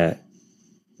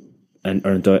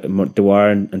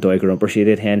dohhair an dóid gur iompar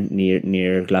siad hen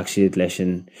níor ghlach siad leis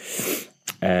an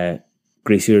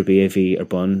grísúr bí a bhí ar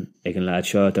bun ag an lead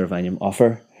seo dar bhainnim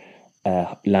offer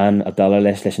lean Abdallah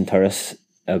leis an turas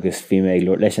agus bhí mé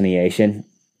luirt leis an é sin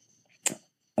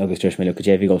agus dúirs mé le go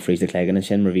déhí gáil frís de clégan an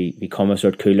sin mar bhí com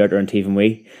sort coolir ar an tíh mé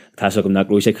tá go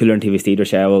nachrú sé coolir an tíh tíidir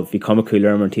se bhí com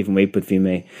coolir ar an tíh mé bud bhí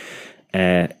mé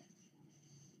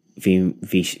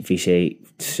bhí sé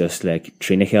just le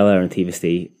trína chéile ar an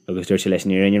tíhtí agus dúir sé leis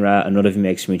níon rá an rud a bhí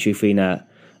méid smúú faoine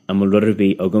an mo rudidir bhí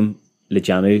agam le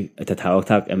deanú a tá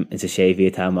táhachtach in sa sé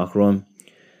bhí tá amachrám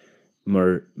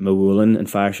mar bhúlan an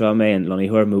fear seo mé an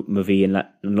loníthiúir má bhí an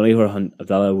loníthiúir an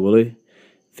Abdallah bhúlú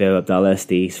bheith Abdallah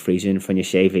stíos frísin fanne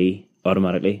sé bhí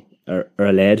automatically ar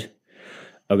a lead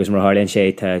agus mar háirlíonn sé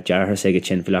tá dearthar sé go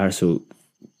tin fi lethsú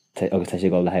agus tá sé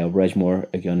gáil le heilbreid mór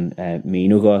ag an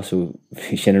míúá sú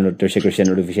sinar dúir sé gur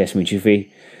sinar bhí sé smúú fao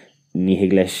ní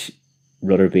hiag leis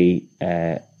ruderbí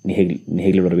ní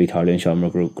hiag le ruderbí tarlún seo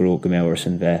mar grú go méhar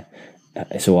san bheith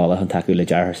isála an takeú le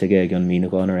dearthar sige ag an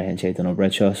míúáin ar a hen sé an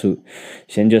óbreid seo sú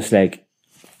sin just le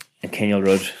an céineal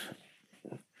rud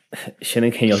sin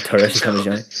an céineal turas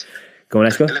go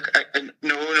leis go?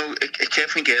 No, ik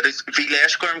keef niet gered. Wie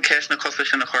leeskorm kees na koffie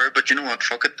in de haar, but you know what?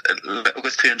 Fuck it.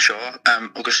 August to show.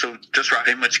 August so just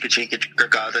rahim much get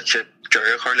gada dat je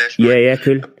jury haar lees. Yeah,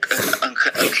 cool.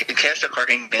 Kees de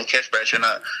karting, ben kees brechen.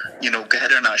 You know,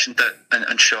 geheder nation dat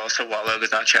en show so wall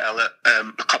August dat je alle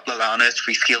a couple of lanes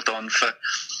we skilled on for.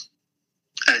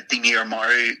 Die meer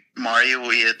Mario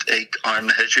het ik arm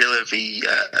Israël wie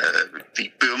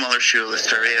Boemeler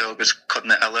Syria agus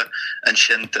kudne elle en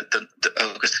sin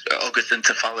agus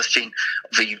into Palestine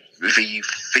wie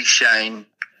fischein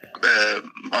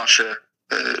masje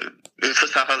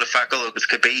versachele fakkel agus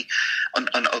kabi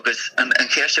an agus en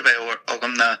keerse bij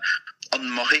ogam na an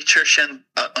mohitur sin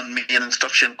an mé an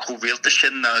stop sin koreelte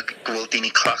sin na gohfuil dini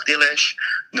klachtti leis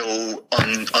no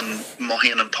an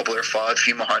mohian an popular fad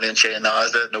fi maharlin sé an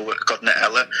aze no god na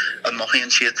elle an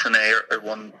mohian siad san ar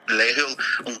one lehul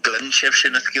an glyn chef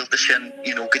sin a skillte sin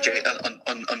you know gejé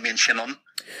an min sin on.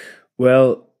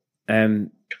 Well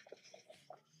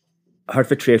hart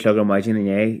fa trí ag maidin in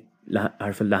é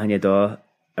har fa lehanne dá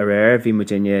a réir bhí mu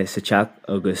dinne sa teach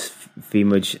agus bhí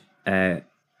muid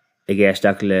i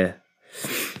gcéisteach le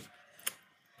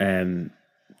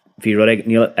bhí rud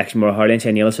ag mór Harlíonn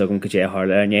sé níl sogum go dé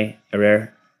Harla arné a réir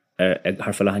ag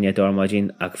Harfala hanne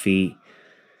dormáidín ach bhí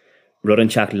rud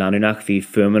an teach leanúnach bhí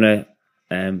fumanna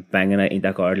bangana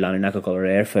ionach ard leanúnach a go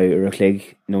réir fá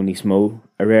uirichlaigh nó níos mó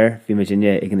a réir bhí mu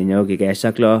dinne ag an inneog i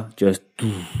gcéisteach lá just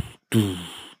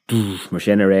mar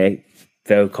sin a ré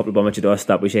fel couple bomber to do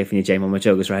stop with chef in James Mama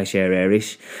agus ra sé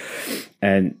éis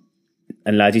an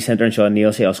Laddie Centre an seo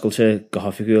níl sé oscailte go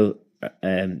hofiúil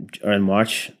ar an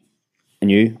March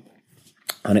aniu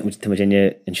annig mu dinne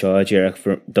an seo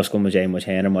ddíireach doscail mu James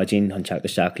hen ar maidín an teach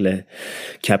isteach le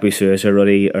ceapú suas ar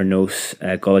rudaí ar nós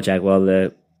gola deagháil le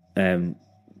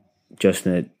just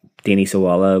na daoine sa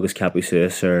bhála agus ceapú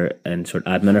suas ar an sort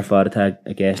admin ar fád atá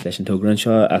a gceist leis an tógra an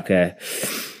seo ach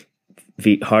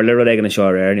bhí Harla rud ag an seo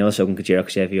ar níl sogan go ddíireach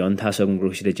sé bhí an tá sogan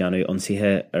grúisi de deanú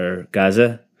ionsaithe ar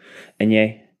Gaza inné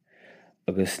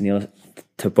agus níl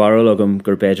tá baril agam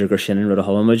gur beidir gur sin rud a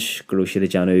tholamid grúisi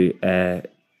de deanú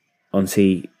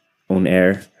ionsaí ón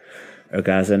air ar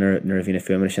Gaza nar a bhína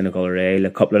fuimar sin a gáil ré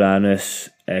le coppla lánas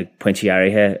ag pointí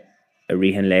áirithe a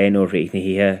rihan le nó réit na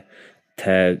hithe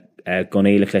tá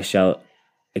gonaí le cléisteáil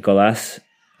i golas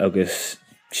agus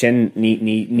sin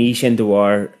ní sin do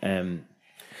bhhar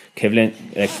Kevlin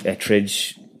trid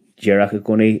Gerach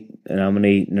goni an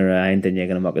amni nar ein den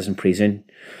gan amach an prison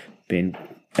been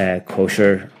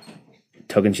kosher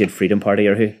tugging siad Freedom Party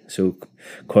ar hu so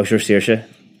kosher sirse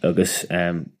agus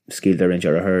skilder in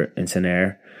her in san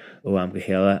air ó am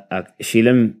gechéile ag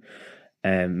sílim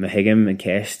me hiigim an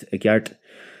ceist a gceart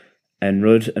an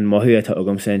rud an mothú atá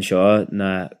agam san seo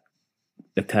na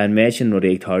le tá an méid sin rud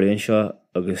ag táiríonn seo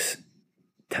agus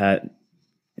tá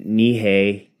ní hé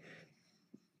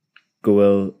go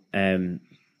bhfuil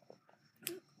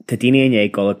tá daine in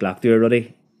ag gola ghlaachú rudaí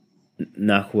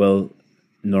nach bhfuil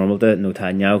normalta nó tá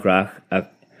neamhgrach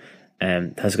ach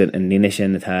tá go an líne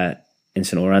sin atá in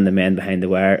san óran the men behind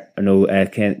the wire or no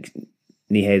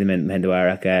ní hé the men behind the wire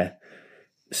ach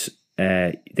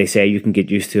they say you can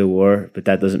get used to a war but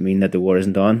that doesn't mean that the war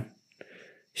isn't on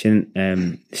sin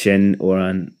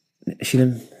óran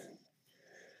sin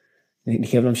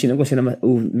Níl am sin go sin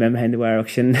mem hen war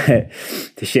sin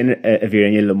Tá sin a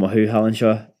bhíine le mothú hallan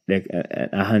seo le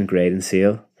a han grade an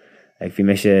seal ag bhí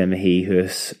me sé me hí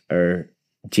hús ar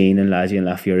Jean an Laddie an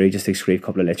Lafiori just ag scríb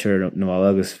couple litir nóála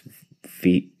agus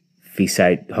hí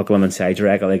thucail an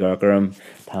sidereag ag argam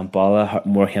tá balla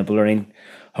mór hempelaring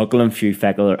thucail an fiú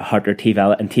fecail hartar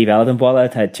tíhheile an tíhheile an balla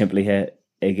tá timplíthe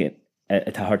ag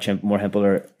tá hart mór hempel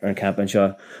ar an campan seo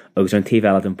agus an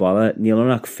tíhheile an balla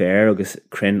nílach fér agus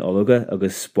crin óga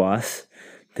agus spás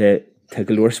tá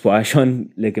go leor spáis an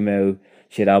le go mé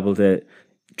siad abal de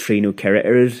tríú ceire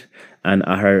irid an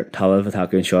ahar talamh atá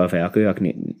an seo a bheith acu ach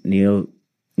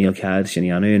níl cead sin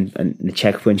anú an na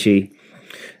checkpointí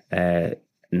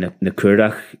na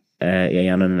cuardach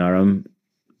dhéanaan an arm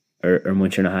ar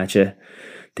muintir na háte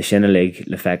de sinna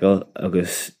le fecail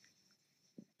agus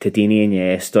Tá daine in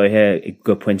stoithe i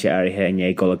go pointe áirithe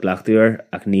in gola ghlaachúir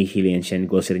ach ní hílíonn sin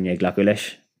ghfuil siad in ghlaachú leis.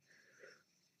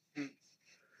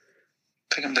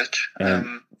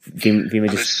 Bhí me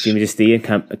just tí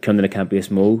chun na campus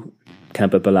mó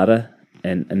campa Balada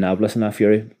in Nablus an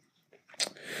Lafiori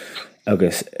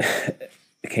agus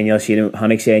ceal sin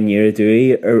tháinig sé níor dúí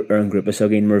ar an grúpa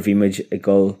agin mar bhíimeid i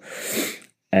ggóil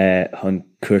chun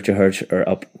cuairte hurt ar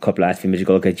up couple bhí meid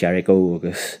go go Jericho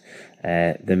agus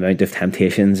the amount of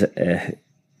temptations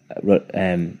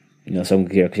some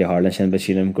gear sé Harlan sin but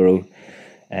sílim go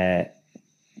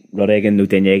rud aigen nó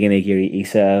daine aigen ag gurí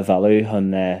isa valú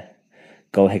chun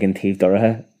go hiigin tíomh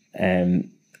dorathe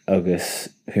agus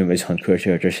thuimiid chun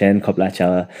cuairteir sin couple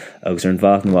teala agus ar an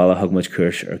bhaach nóhála thugmuid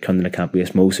cuairt ar chun na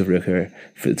campus mó sa bhruchar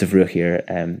fuilte bhruchíir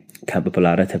campa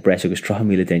Balada tá breis agus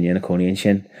 3,000 daine na cóíonn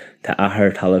sin tá ahar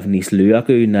talamh níos lú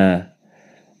acu na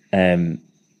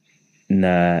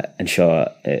an seo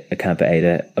a campa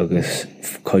éide agus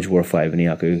Cod War 5 ní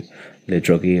acu le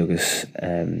drugaí agus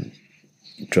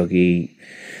drugaí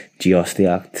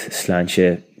geostiacht sláinte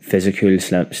physiciúil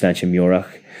sláinte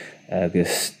meorach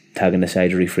agus tagan na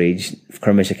saidirí fríd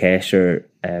chuirme a céistir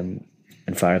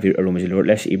an fearbhí a roimeid leir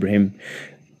leis Ibrahim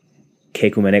cé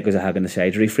go minic agus a hagan na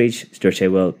saidirí fríd stúir sé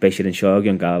bhfuil béisiad an seo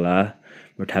an gá lá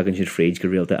mar tagann siad fríd go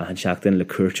rialta a an seachtain le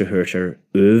cuairte thuirtar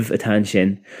atá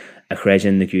sin a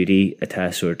chréisin na gúdaí atá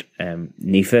suirt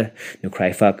nífa nó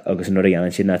craifach agus an nuair a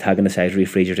dhéanann sin na tagan na saidirí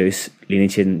fríidir dús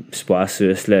líonann sin spás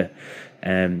suas le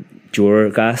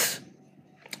dúr gas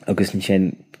agus sin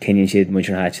cinnn siad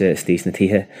muintir háte stíos na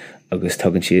tithe agus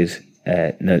tugann siad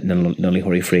na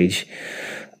líthirí fríd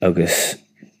agus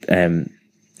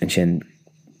and sin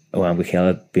am go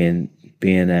chéile being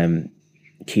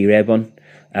círéban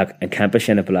an campa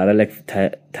sin a balada le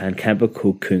tá an campa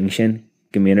cún sin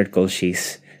goméanart gol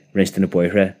síos rinst na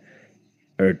buithre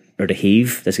ar de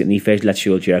híomh that's got ní féis le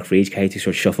siúil dearach fríd caiith tú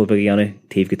sort shuffle bag anna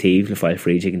tíomh go tíomh le fáil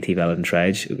fríd ag an tíomh eile an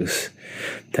treid agus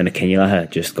tá na cinnealathe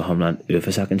just go thomlan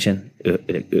uafasach an sin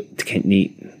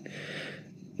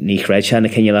ní chreid se na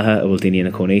cinnealathe a bhfuil daoine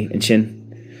na conaí an sin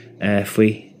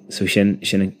faoi so sin an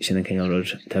cinneal rud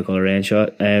tá go réon seo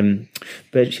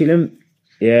but sílim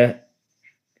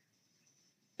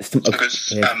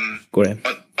go raibh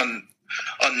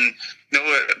no,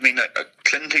 I mean,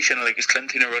 Clinton sin like is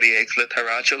Clinton already eaglet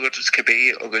Harachel which is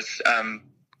Kibbe agus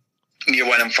near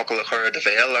when I'm focal a chur de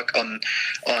veil like on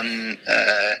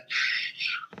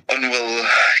will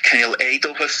Kenil A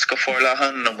dohus go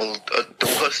forlahan and will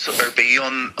dohus or be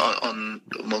on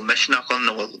will mishnach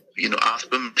on will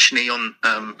aspen mishni on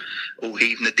o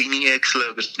heave Nadini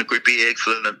exle agus na grippy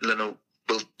exle and lino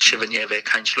will chivanyeve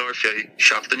kainslor if you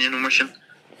shocked in your mission.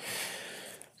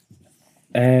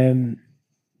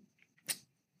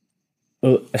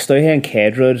 Well, stoithe an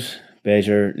céadrod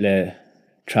beidir le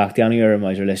trachtaíonaí ar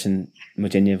maidir leis an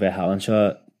Virginia bheith hallan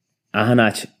seo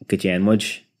ahanat go déanmuid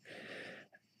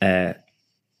an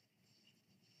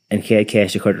chéad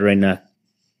céiste chuir roiinna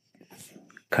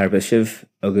carbisibh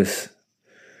agus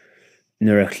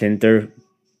nuair a chlintar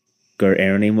gur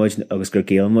éannaímuid agus gur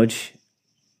géalmuid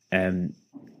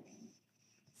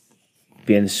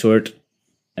bíon suirt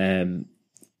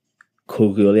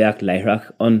cógúlaíocht leithreach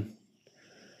an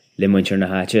limuintir na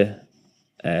háte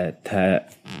tá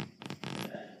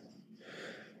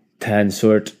an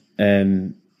soort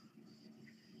an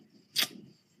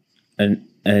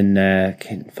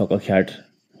focal ceart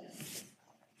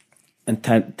an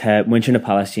tá muintir na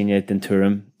Palestine den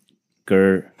túram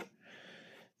gur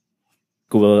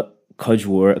bhfuil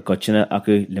codhmhór a goteanna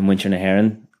acu limuintir na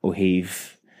hÉireann ó thaobh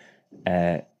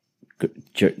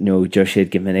dúir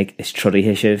siad go minic is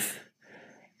trodaithe sibh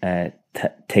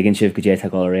tegann sibh go dé tá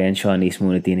gáil réon seo níos mó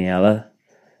na daoine eile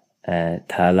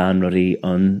tá lean rudaí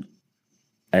an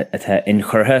atá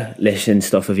inchortha leis an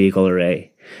stuff a bhí gáil ré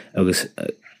agus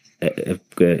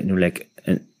nó le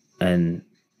an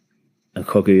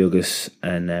cogu agus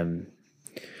an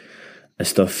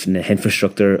stuff na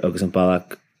infrastructure agus an bailach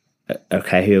ar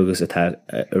caithú agus atá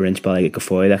a rint bailach go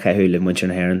fáil a caithú le muintir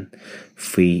na hÉireann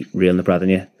faoi rial na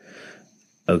Bretagne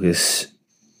agus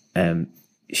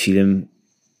sílim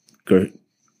gur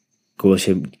go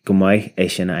sé go maiid é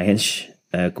sin aithins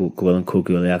go bhfuil an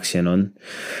cógúlaíocht sin an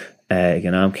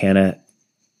gan am céanna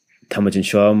táid an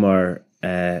seo mar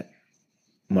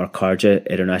cáirde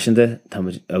idirnáisiúnta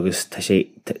agus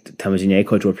táid in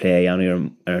écóidúir plé anú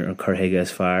ar an chorthaige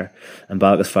is fearr an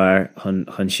bailach is fearr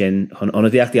chun sin chun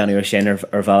ionadaíocht anú ar sin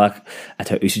ar bhealach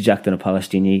atá úsáideach na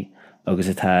Palestíní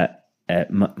agus atá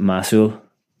masúil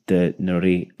de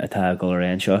nuirí atá go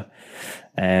réon seo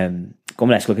Gom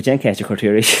leis go dé céiste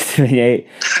chuirtúéis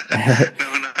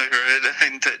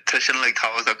sin like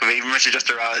how like even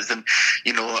just aroused and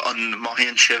on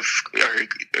Mahian Shiv or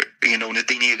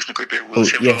Nadini is na group will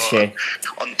Shiv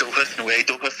on Dohus no way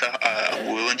Dohus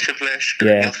will and Shiv leis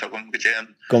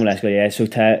Gom leis go so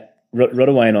tá rud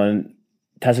amháin an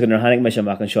tá go nar hanig me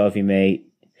amach an seo bhí mé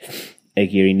ag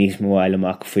géirí níos mó eile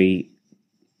amach faoi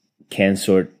cén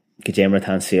sort go dé mar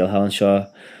tá síl an seo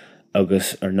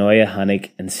agus ar náid a hanig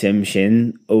an sim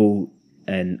sin ó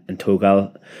an tógáil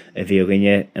a bhí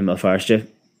gine in má fearste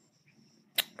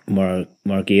mar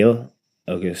géal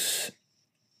agus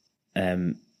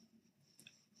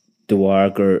dohar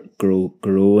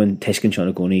gurú an teiscin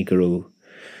seán a gcónaí gurú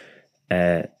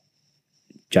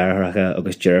dearthracha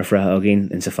agus dearfratha agin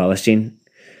in sa Palestine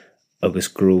agus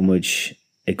grúmuid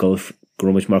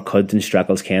mar cod den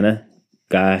stracals céna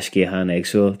gas cí han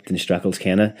éagsúil den stracals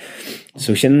céna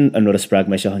so sin an rud a sppraag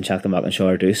me se an teach amach an seo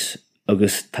ar dús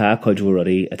agus tá codhú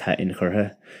rudaí atá inchortha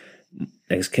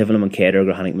agus cehann an céidir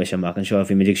gur hanig me amach an seo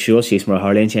bhí muidir siúil síos mar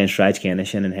Harlainn sé an sráid céna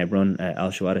sin in Hebron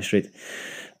Al-Shawada Street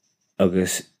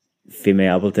agus bhí mé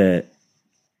ábalta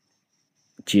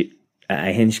a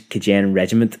hins céan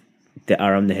regiment de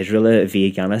arm na Israel a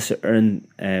bhí ganas ar an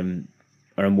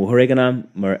móthir gan am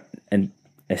mar an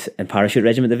parachute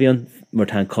regiment a bhíon mar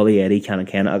tá colliéirí cean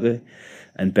an céna agu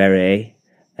an beret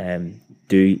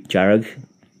dú jarag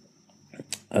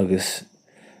agus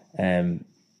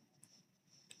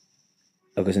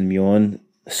an mion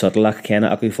sodalach céna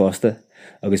acu fásta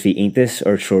agus bhí intas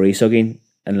ar troí sogin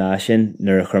an lá sin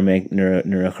nuair a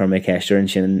churméid ceistear an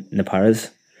sin na paras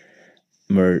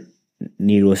mar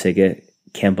ní rosaige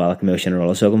cén bailach mé sin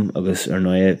arrálas agam agus ar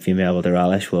náid bhí mé abal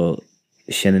arrális bhfuil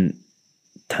sin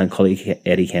tan choí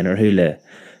éí céanarthú le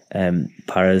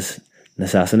paras na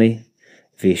Sassany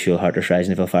bhí siúil hartar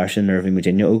sreisna bhil farsin ar bhí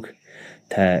Virginia óg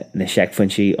tá na seach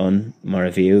fansi an mar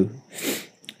a bhíú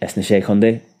is na sé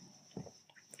chundé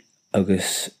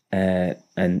agus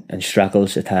an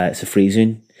stracals atá sa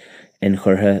frísún in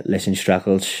churtha leis an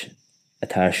stracals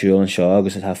atá siúil an seo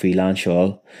agus atá fíla an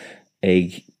seáil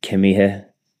ag cimithe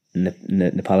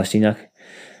na Palestínach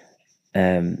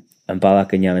an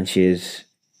bailach an dhéanann siad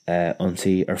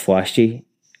ansaí ar fáistí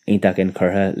ionach in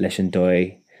churtha leis an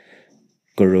dóid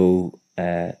go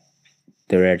raibh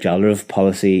de réir dealramh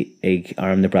policy ag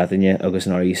arm na Breataine agus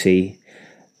an RUC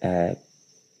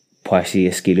páistí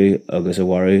a scíliú agus a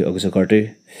bharú agus a gordú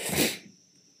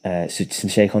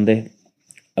san sé chundé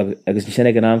agus sin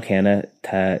ag an am chéine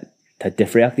tá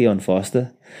difriachtaí an fásta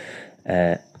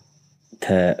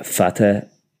tá fata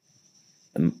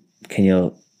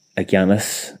cinneal a gceannas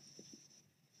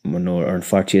nó ar an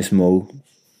fartíos mó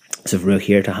sa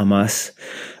bhruchéir tá Hamas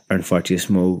ar an fartíos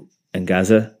mó an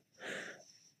Gaza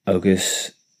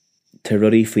agus tá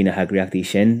rudaí faoin na heagraíochtaí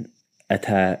sin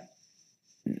atá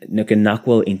nu an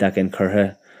nachhfuil ionach an curtha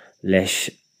leis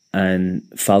an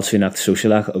falsúnacht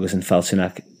sosiálach agus an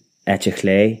falsúnacht éiteach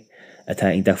lé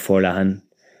atá ionach fórlahan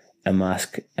a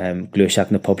másc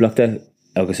gluaiseach na poblachta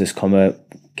agus is cuma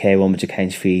céhhaid muid a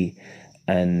caint fí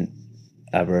an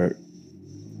aber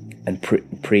an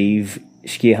príomh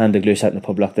scíhan de gluaiseach na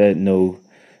poblachta nó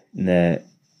na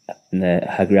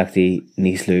heagraíochtaí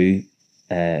níos lú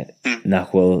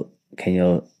nachhfuil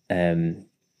cinneal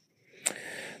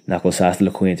nachhfuil sásta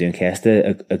le chuine dún céasta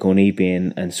a gcónaí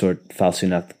bíon an sort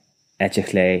falsúnacht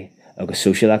éiteach lé agus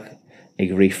sosiálach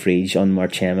ag rifríd an mar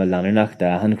téama leanarnach de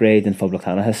an gréad an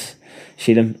phoblachtanachas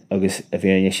sílam agus a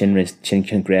bhíonn sin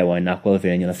cin gréabháin nachhfuil a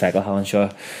bhíonn le feicil hálan seo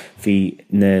bhí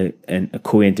a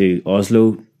cóintú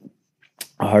Oslo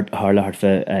hála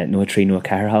hartfa nó trí nó a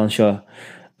ceathir hálan seo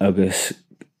agus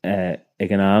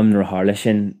ag an am nó hála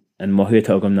sin an mothú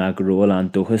agam na go róil an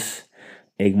dúchas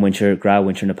ag muintir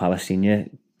gráhaintir na Palestíne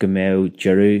go méid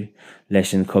dearú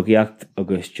leis an cogaíocht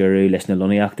agus dearú leis na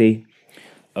lonnaíochtaí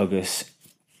agus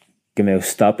go méid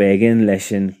stop éigean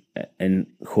leis an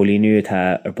cholíniú atá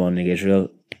ar bun ag Israel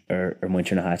ar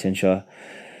muintir na háiteann seo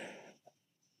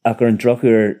ach gur an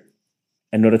drochúir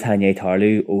an rud atá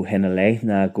néadtarlú ó hinna le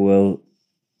na gohfuil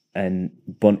an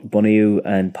bunaíú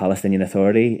an Palestinian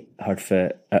Authority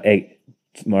hartfa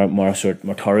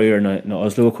mar tarú ar na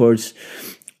Oslo Accords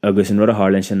agus an rud a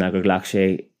hálann sin agur ghlac sé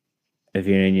a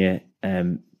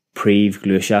bhíonn príomh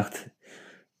gluaiseacht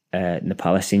na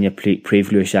Palestíne príomh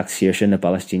gluaiseacht saoirse na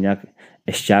Palestíneach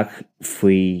isteach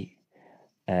faoi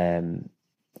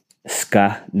sca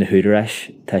na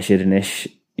húdarais tá siad inis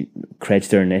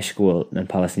creidtar inis gohfuil na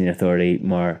Palestinian Authority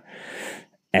mar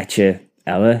éite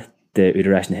eile de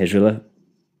údarais na Israel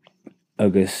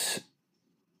agus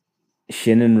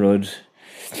sin an rud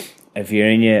a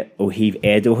bhíonn ó híomh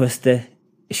éadóthaiste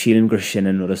sílim gur sin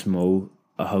an rud is mó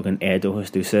a thug an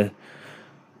éadóthas dúsa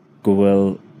go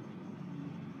bhfuil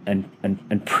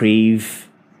an príomh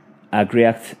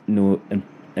agriocht nó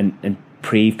an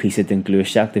príomh písa den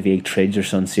gluaiseacht a bhí ag trid ar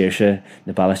son saoirse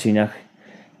na Palestíneach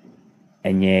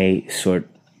inné sort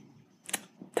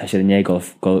tá sé inné gáil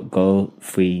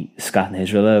faoi scat na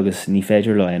Israel agus ní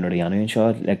féidir le an ordaíanú an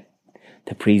seo le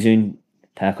tá prísún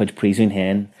tá chuid prísún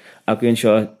hain ach an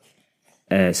seo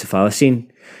sa Palestín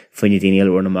faoine daine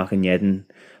leir amach an éan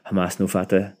Hamas nó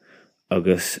fata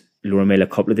agus luair mé le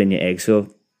coppla daine éagsúil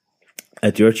a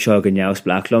dúirt seo go neamhs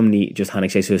blachlamm ní just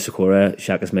tháinig sé sa chóra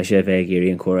seachas me sé bheith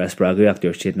géirí an chóra sppragu ach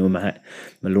dúirt siad nó me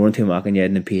luair tú amach an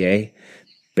éan na PA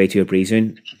béitú a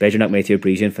brísún beidir nach méid tú a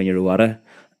brísún fan ruhara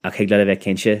ach ag le a bheith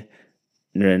cinse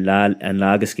nuair an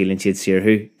lá agus scílann siad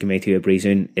siarthú go méid tú a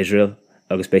brísún Israel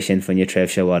agus bei sin fanne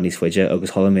trefh se bhád níos fuide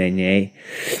agus thola mé né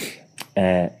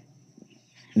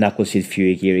nachhfuil siad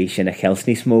fiú géirí sin a cheils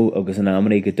níos mó agus an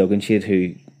amí go dogann siad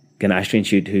chu gan aistríonn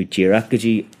siad chu ddíireach go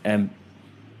dtí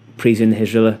prísún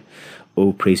Israel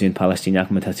ó prísún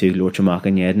Palestíneach me tá tú glóir amach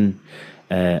an éan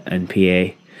an PA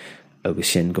agus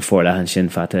sin go fórlahan sin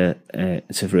fata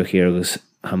sa bhruchéir agus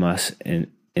Hamas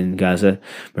in Gaza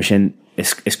mar sin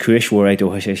is cuais mhór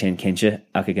dótha sé sin cinse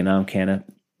ach ag an am céine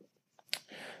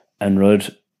an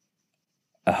rud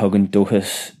a thugann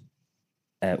dóchas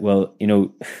well, you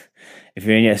know, if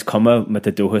bhíonn is cuma me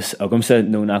a dóchas agamsa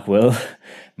nó nach bhfuil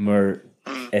mar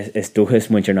is dóchas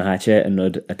muintir na háite an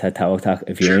rud atá táhachtach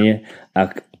a bhíonn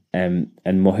ach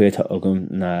an mothú atá agam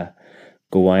na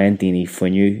go bhhain daoine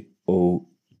foiniú ó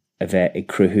a bheith ag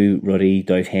cruthú rudaí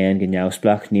dóibh hain go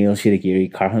neamhsplach níl siad a géirí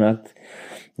carthanacht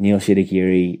níl siad a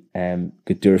géirí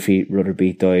go dúirfií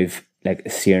rudarbí dóibh le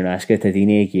siar nasca tá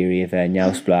daine a géirí a bheith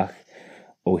neamhsplach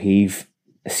ó híomh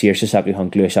siar sa sapú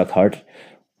an gluaiseacht hart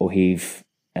ó híh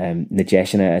na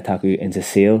deisina a taú in sa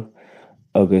saoil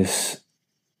agus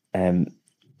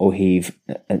ó híh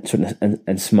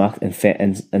an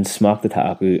smacht atá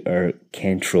acu ar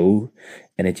cén tro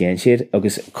ina déan siad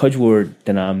agus chuidhúir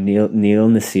den am níl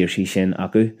na saoirsaí sin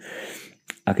acu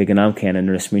ach ag an am céanna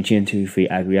nuair a smúintíonn tú faoi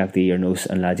eagraíochtaí ar nós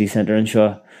an Laddie Centre an seo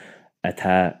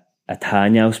atá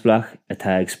neamhsplach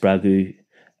atá ag spreagú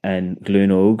an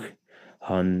Glúin Óg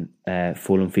chun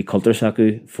fólam faoi cultúr acu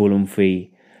fólam faoi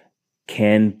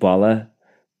cén balla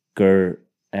gur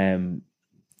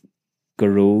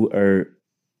ró ar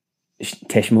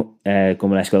teism go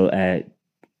leiscail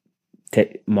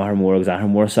maithar mór agus ahar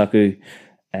mór acu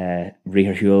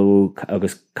rithar hiúil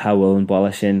agus cabhfuil an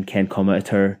balla sin cén cuma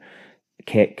atar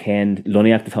cén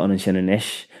lonaíocht atá an sin inis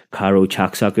caró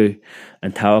teach acu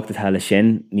an táhacht atá le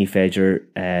sin ní féidir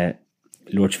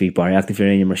Lord Fee Barreachta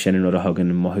Fiorine mar sin an rud a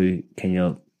hagan mothú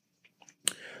cinneal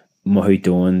mothú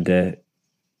dóin de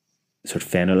sort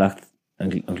féinolacht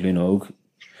an Glúin Óg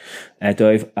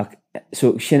dóibh ach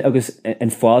so sin agus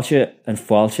an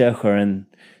fáilte churann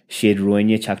siad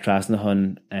roiine teach trasna chun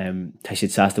tá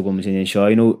siad sásta go sin seo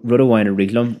rud a bhhain a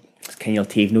rilumm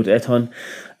cinneal tíomhnút atá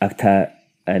ach tá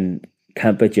an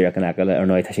campa díreach an acaile ar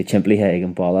náid tá sé timplaithe ag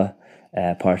an balla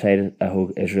apartheid a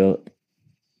thug Israel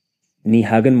ní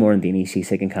hagan mór an daoine sí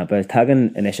ag an campa tagan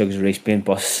inis agus rééis bíon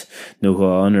bus nó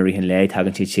gáin a rihan le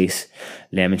tagan siad síos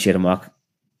leman siad amach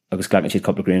agus gagan siad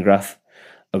coppla Greengraph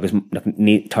agus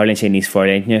tarlíonn sé níos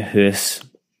fáirléintne thuas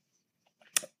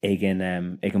ag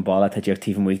an balla tá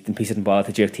deartíh an muoit an pí an balla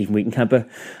tá deartíh muoit an campa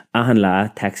a an lá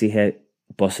taxithe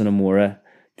busan na móra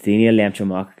daoine leamte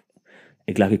amach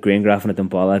ag lecha Greengraph an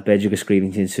balla beidir go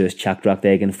scríbhinn sin suas teachdracht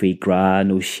ag an faoi gra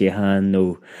nó séhan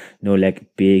nó le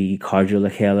big cardiú le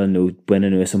chéile nó buine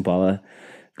nuas an balla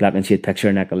ghlacann siad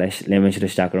picture na leis lemann siad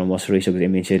isteach ar an mosairí agus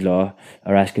imíonn siad lá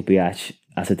arás go buach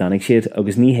as a danig siad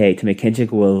agus ní hé tá mé cinnte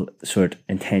go bhfuil sort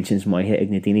intentions maithe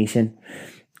ag na daoine sin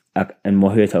ach an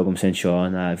mothú atá gom sin seo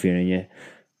na bhíorine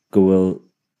go bhfuil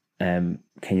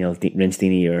cinneal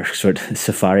rinsdaoine ar sort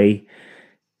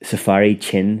safari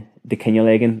chin de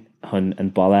cinneal aigen chun an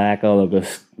balla agáil agus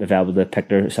a bhebal de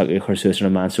picture saú chuir suas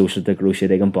an man social de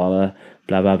grúisiad ag an balla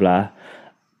bla bla bla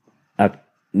ach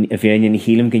a bhíorine ní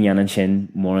hílam gneanan sin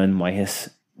mór an maithis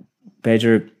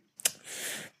beidir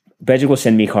go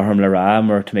sin mí chorm le rá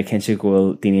mar tá mé cinnte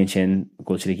gohfuil daoine sin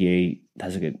ggóil si géirí tá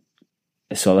go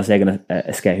solas ag an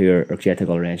sceithú ar déta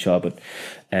gáil réon seo, but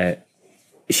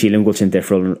sílim go sin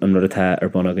difriúil an rud atá ar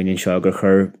buna gin seo gur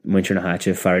chur muintir na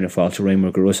háte fear na fáilte roiim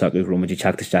mar gurúach go romaidí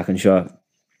teachtasteach an seo.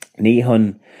 Ní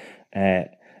chun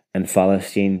an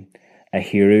Palestine a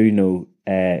hiú nó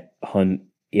chun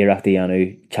iireachtaí anú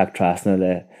teach trasna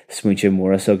le smúinte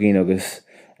móra sogin agus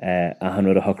a an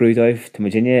rud a thocrúdóibh. Tá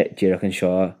Virginia díireach an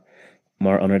seo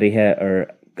mar anairthe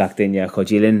ar gachtaine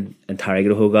chodílinn an tarigh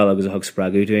thugáil agus a thug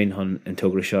spraúúin chun an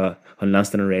tugra seo chun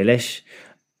lanstan an ré leis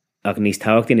ach níos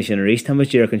táhachttaína sin a rís tá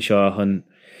díireach an seo chun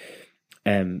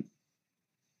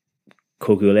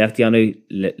cógúlaíochtaí anú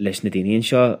leis na daoine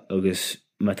seo agus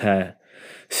má tá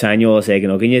sainneolalas ag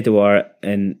an óginine do bhhar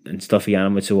an stuffí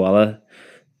anam sa bhála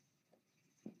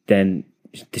den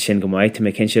de sin go maiid tá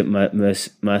mé cinse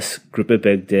mas grúpa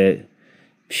big de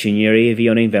sinnéirí a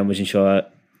bhí aning bheith an seo ag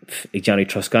Johnny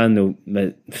Truscan nó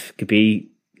go bí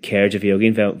céir a bhí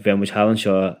agin bheith mu hallan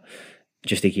seo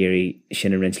just ag géirí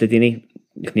sin a rinsla daoine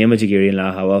níamaid a géirí an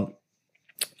láthhail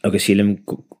agus sílim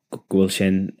ghfuil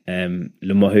sin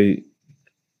le mothú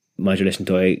maidir leis an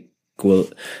dóid ghfuil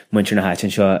muintir na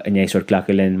háitin seo a nééisúir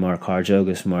ghlacalinn mar cardio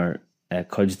agus mar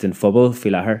chuid den phobal fi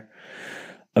láthair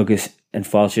agus an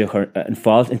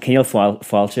cineal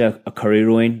fáilte a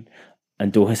choiríróin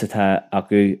an dóchas atá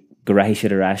acu go raithí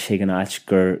siad arás ag an áit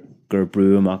gur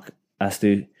brú amach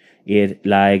asú iad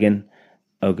láigen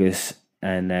agus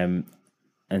an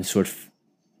suirt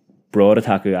brád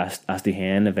atá acu asú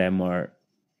héin a bheith mar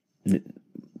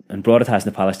an brád atá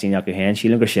na Palestine acu héin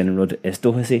sílan gur sin an rud is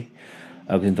dóchasaí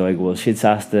agus an dóigh bhfuil siad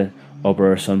sásta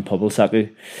obair san pobl acu.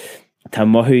 Tá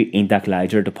mothú aonach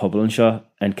leidir de pobl an seo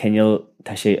an cineal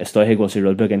tá sé stoithe bhil sé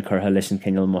rudbeg an chutha leis an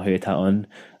cineal mothú atá an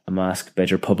a másc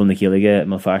beidir pobl na chéalaige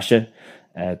má fearste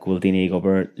ghfuil daoine ag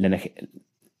obair lena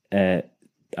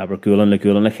aber gúlan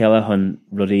le chéile chun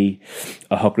rudaí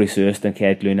a thocraí suas den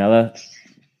céad glún eile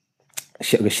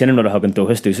agus sin an rud a thug an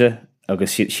dóchas dúsa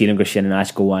agus sílan gur sin an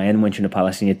áit go bhhain muintir na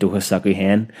Palestine dúchas acu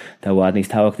héin tá bhád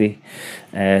níos táhachtaí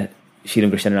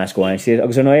sílan gur sin an áit go bhhain siad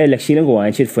agus an áid le sílan go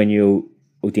bhhain siad foiinniu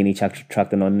ó daoine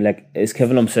tracht an le is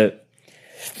cehann sa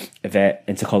a bheith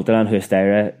in sa cultúr an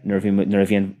thuasteire nar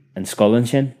bhíon an scolann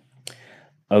sin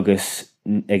agus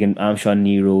ag an am seo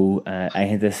níró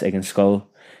aitheantas ag an scol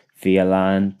hí a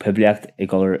lán publiacht ag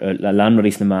golar lán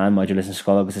release na man maidir leis an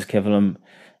scoil agus is cefalm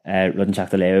rudan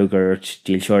teachta leo gur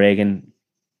díl seoir aigen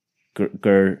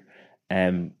gur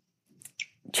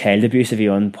child abuse a bhí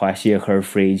an páisí a chur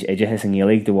fríd éide his an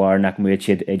ghéalaigh de bhhar nach muid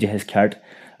siad éide his ceart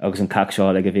agus an cac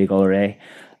seáil ag a bhí golar ré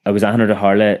agus ahanar de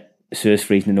hála suas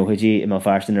fríd na nóidí i má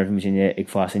fearstan ar Virginia ag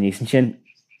fása níos sin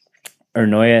ar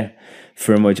nóia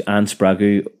fuamuid an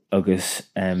spragu agus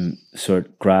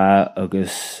sort gra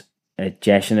agus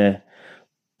deisina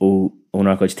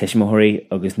ónar goid tiisimathirí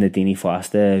agus na daoine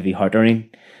fásta bhí hartaring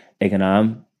ag an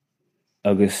am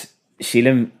agus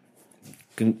sílim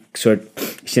sort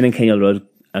sin an ceol rud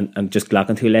an just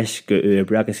ghlachan tú leis go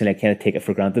uair agus sin le cinna take it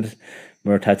for granted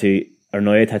mar tatú ar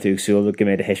nóia tatú agsúil go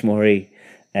méid a heismathirí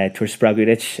tuair spragu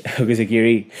dit agus a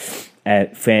géirí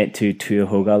féin tú a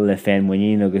thógáil le féin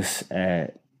muín agus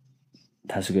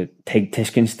tá go teag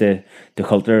tuiscins de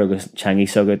cultúr agus teangaí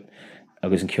sagad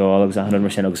agus an ceáil agus a hanar mar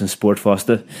sin agus an sport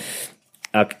fásta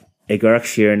ach i gcuireadh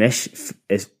siarnis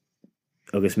is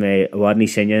agus mé bhád ní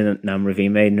sinne ná mar bhí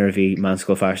méid nar bhí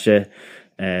manscoil fearste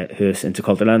thuas into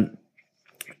Culturland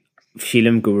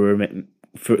sílim goúir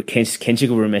cinse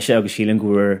goúir meise agus sílim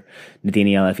goúir na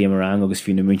daine eile bhí marrang agus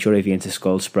fiú na múnseir a bhí into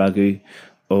scoil spragu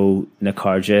ó na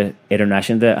carde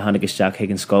idirnáisiúnta a hána isteach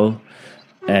ag an scoil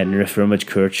nuair a fuamuid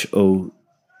cuairt ó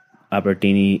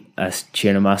Aberdeen as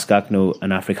tíar na máscach nó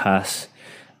an Africás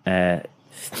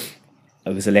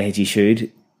agus a leithéidí siúd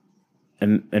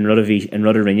an rud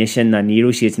a rinne sin na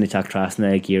níú siad na teach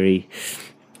trasna a géirí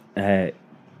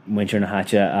muintear na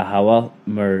háte a haáil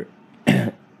mar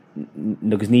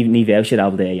agus ní bhéh siad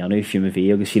abal é a dhéanú fiú a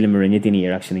bhí agus síle mar rinne daoine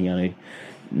ar sin a dhéanú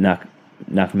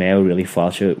nach mé rilí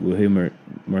fáilte uthú mar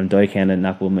an dóid chéanna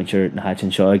nach bhfuil muintear na háte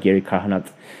an seo a géirí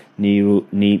carhannacht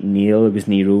níl agus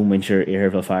nírú muintear ar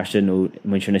bhil fearste nó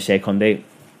muintear na sé chundé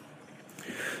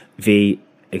bhí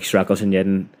ag srácail sin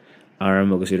éan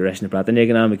arm agus idir reis na bratan ag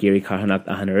an am a géirí carhannacht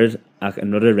a hanard ach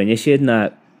an rud a rinne siad na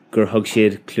gur thug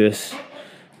siad clús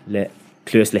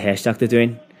le héisteachta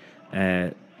dúin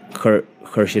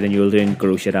chur siad an dúilún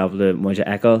gurú siad abla muide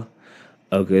eáil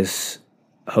agus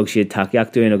thug siad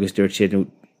takeíach dúin agus dúirt siad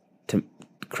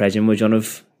creidin mu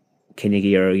anmh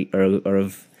cinigí ar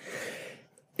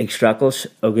ag stracals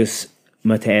agus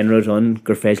má ta anrad an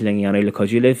gur féidirling anú le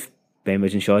codú libh bé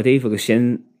muid an seodaíh agus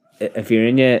sin a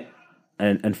bhírinne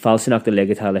an falsanach de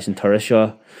legatá leis an turas seo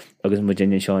agus mu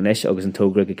daine seáis agus an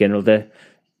tógra go generalde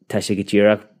tá sé go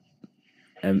tíireach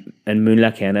an mún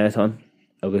le chéna atá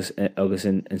agus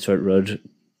an sort rud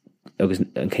agus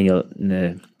an ceol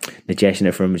na deisian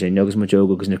ar form agus mu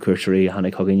joog agus na cuairí a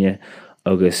hána coginne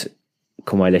agus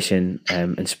cumáile sin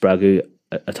an spragu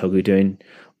a tugu doin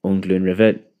ón glún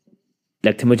rih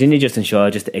le tá Virginia just an seo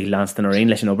just ag lánstan ar aon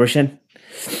leis an obair sin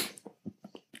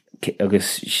agus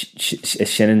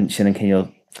sin an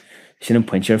ceol sin an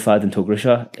pointear fad an tógra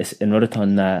seo is in rud atá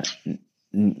na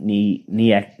ní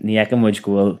ag an muid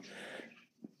gohfuil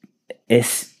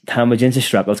is tá Virginia sa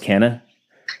struggles céna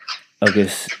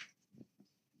agus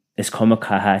is cum a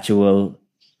caitheite bhfuil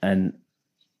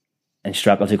an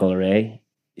struggles i go ré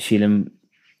sílim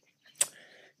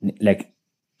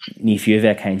ní fiú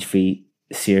bheith caint fao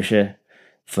siirse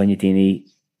fanne daoine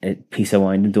pí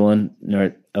amháin an dóin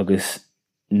agus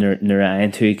nuair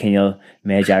aon tú ceol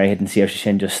méid dearthaid an siirse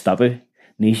sin just stopú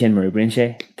ní sin mar brin sé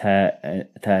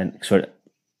tá sort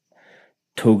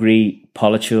tógraí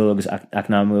polúil agus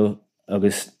acnámú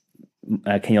agus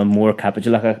ceol mór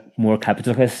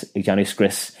capitalachas ag deanú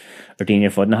scris ar daine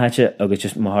ar fud na háite agus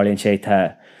just marthlíonn sé tá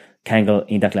cheangal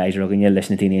ionach leidir a gine leis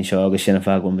na daine seo agus sinna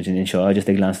fá go muid seo just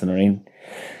ag lánstan ar aon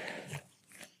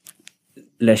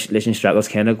leis an stragos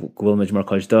cena gohfuil muid mar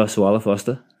coidda sála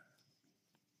fásta?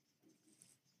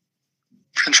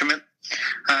 Countryman.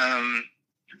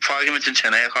 Fágim an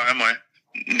sinna chu mar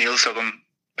níl sogam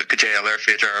go jail ar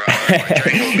féidir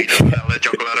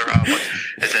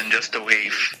is in just a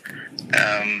wave.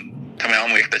 Tá mé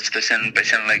anmhaocht dat sin be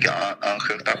sin le an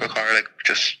chuach a char like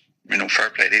just fair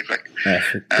play like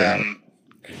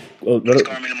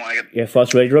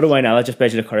fás réid rud bhhain eile just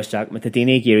beidir le choristeach, me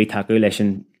daine géirí takeú leis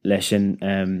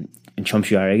an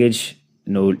chumsú aigeid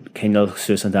nó cinál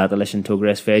suas an dada leis an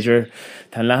tógras féidir.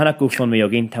 Tá lehanana gúfan mé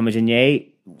jogin tá muidirné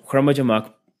chromaid amach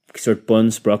sort bun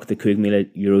sprach de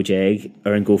 €2,000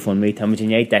 ar an GoFundMe tá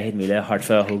muidirné 10,000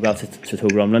 hartfa thugáil sa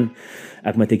tógramlan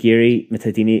ach me géirí me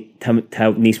daine tá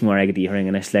níos mór aige dtíthing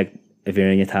an is le a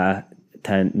bhírinne tá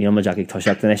níl deach ag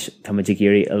toiseachtanis tá muidir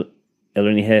géirí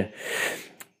ilirníthe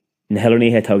na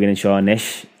heilirníthe táginn an seo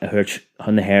inis a thuirt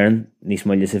chun na hhéireann níos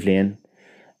muile sa bhliain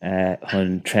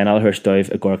chun treáil thuirstoibh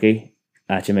a Gorcaí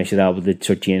áte mé sé dábal de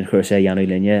tuirtíon chuirsa dhéanú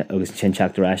linne agus sin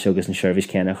teachtarráis agus an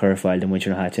seirbhís céna chur fáil do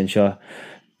muintear na háte seo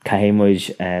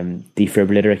Cahimuj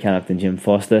defibrillator Canuck and Jim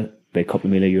Foster by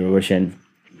 €2,000,000 sin.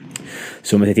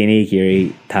 So with Dini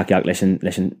Giri Takiak listen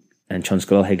and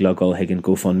Chunskall Higlogol Higgin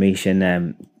GoFundMe sin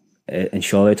and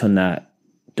Charlotte on that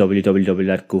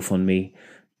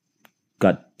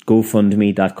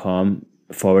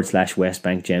www.gofundme.com/West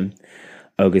Bank Gym.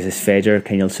 Agus is féidir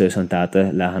cinil suas an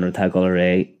data le hanú tagol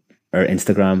array ar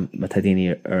Instagram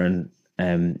matadini ar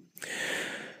an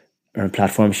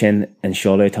platform sin and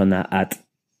Charlotte on that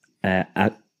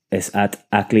is at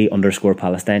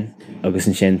Ackley_Palestine. Agus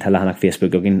an sin talahanach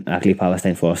Facebook agin Ackley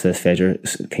Palestine Foster is féidir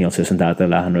cinil suas an data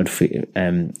le hanú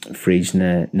fríd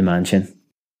na man sin.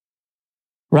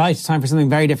 Right, time for something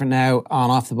very different now on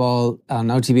Off the Ball on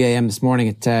OTBAM this morning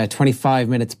at 25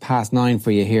 minutes past 9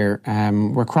 for you here.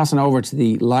 We're crossing over to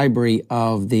the library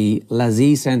of the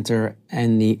Lazie Centre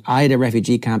in the Ida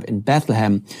refugee camp in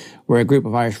Bethlehem, where a group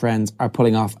of Irish friends are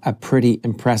pulling off a pretty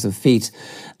impressive feat.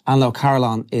 Anlo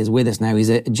Carolan is with us now. He's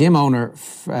a gym owner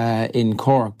in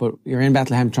Cork, but you're in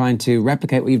Bethlehem trying to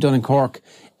replicate what you've done in Cork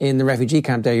in the refugee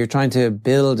camp there. You're trying to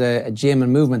build a gym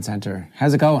and movement centre.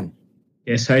 How's it going?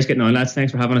 Yes, how's it getting on, lads?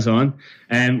 Thanks for having us on.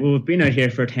 We've been out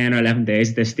here for 10 or 11 days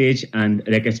at this stage, and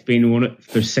it's been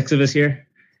there's 6 of us here.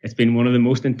 It's been one of the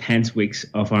most intense weeks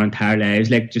of our entire lives.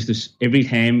 Just every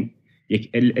time,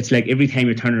 it's like every time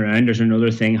you turn around, there's another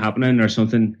thing happening or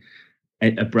something,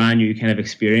 a brand new kind of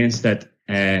experience that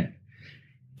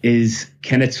is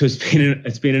kind of.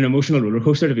 It's been an emotional roller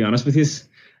coaster, to be honest with you.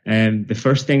 The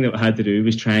first thing that we had to do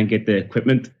was try and get the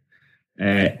equipment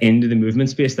into the movement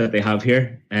space that they have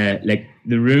here. Like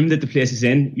the room that the place is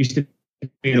in used to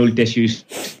be an old disused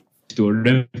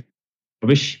storeroom,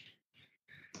 rubbish.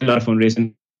 A lot of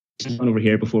fundraising over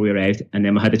here before we arrived, and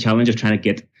then we had the challenge of trying to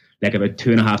get like about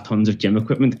 2.5 tons of gym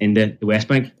equipment into the West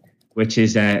Bank, which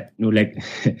is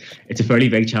it's a fairly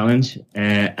big challenge,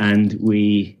 and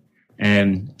we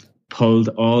pulled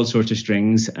all sorts of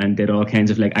strings and did all kinds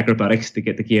of like acrobatics to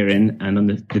get the gear in. And on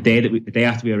the day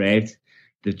after we arrived,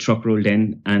 the truck rolled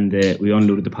in and we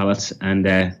unloaded the pallets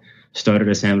and started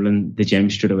assembling the gym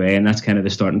straight away. And that's kind of the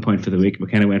starting point for the week. We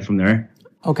kind of went from there.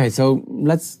 Okay, so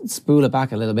let's spool it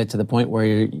back a little bit to the point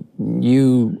where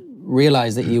you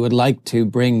realised that you would like to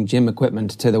bring gym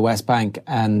equipment to the West Bank.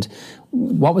 And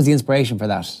what was the inspiration for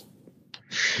that?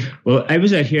 Well, I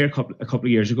was out here a couple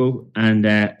of years ago, and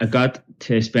I got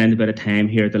to spend a bit of time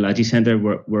here at the Lazie Centre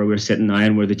where we're sitting now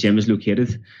and where the gym is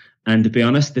located. And to be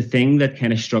honest, the thing that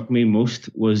kind of struck me most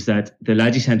was that the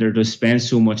Lazie Centre does spend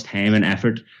so much time and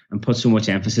effort and put so much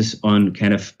emphasis on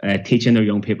kind of teaching their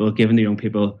young people, giving the young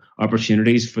people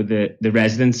opportunities for the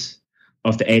residents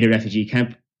of the Ada refugee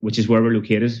camp, which is where we're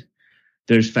located.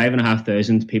 There's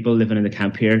 5,500 people living in the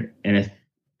camp here in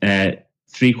a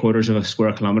 3/4 of a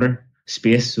square kilometre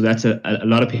space. So that's a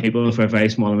lot of people for a very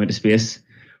small amount of space.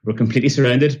 We're completely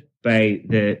surrounded by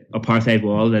the apartheid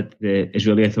wall that the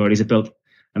Israeli authorities have built.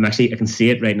 I can see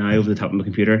it right now over the top of my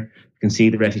computer. You can see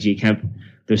the refugee camp.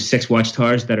 There's 6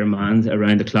 watchtowers that are manned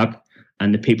around the clock,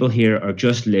 and the people here are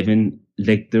just living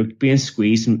like they're being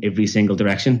squeezed from every single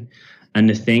direction. And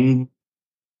the thing...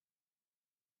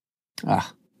 Our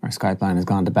Skype line has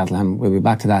gone to Bethlehem. We'll be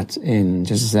back to that in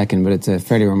just a second, but it's a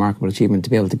fairly remarkable achievement to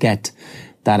be able to get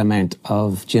that amount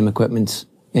of gym equipment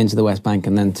into the West Bank,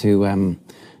 and then to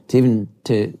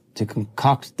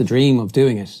concoct the dream of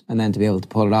doing it and then to be able to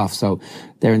pull it off. So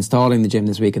they're installing the gym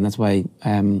this week, and that's why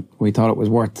we thought it was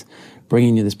worth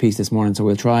bringing you this piece this morning. So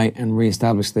we'll try and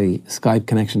re-establish the Skype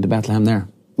connection to Bethlehem there.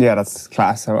 Yeah, that's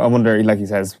class. I wonder, like he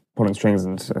says, pulling strings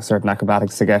and certain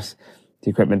acrobatics to get the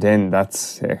equipment in.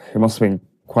 It must have been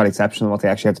quite exceptional what they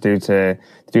actually had to do to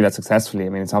do that successfully. I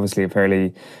mean, it's obviously a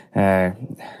fairly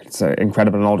it's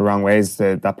incredible in all the wrong ways,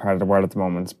 that part of the world at the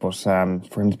moment. But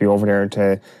for him to be over there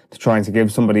to trying to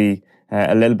give somebody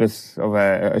a little bit of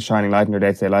a shining light in their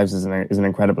day-to-day lives is an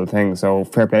incredible thing. So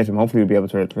fair play to him. Hopefully we'll be able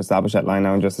to establish that line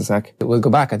now in just a sec. We'll go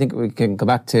back. I think we can go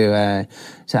back to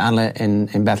Anla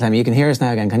in Bethlehem. You can hear us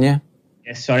now again, can you?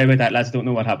 Yes, sorry about that, lads. Don't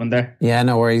know what happened there. Yeah,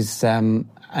 no worries.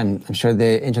 I'm sure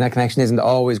the internet connection isn't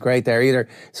always great there either.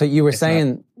 So you were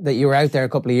saying that you were out there a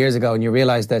couple of years ago and you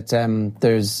realised that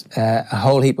there's a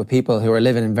whole heap of people who are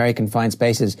living in very confined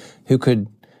spaces who could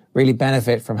really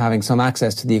benefit from having some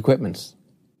access to the equipment.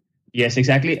 Yes,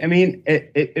 exactly. I mean,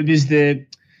 it was the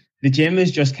gym is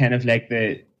just kind of like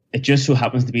it just so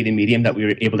happens to be the medium that we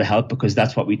were able to help because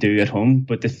that's what we do at home.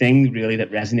 But the thing really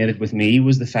that resonated with me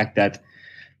was the fact that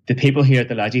the people here at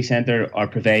the Lazie Centre are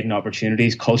providing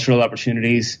opportunities, cultural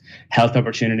opportunities, health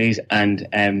opportunities,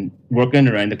 and working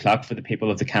around the clock for the people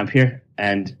of the camp here.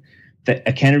 And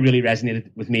it kind of really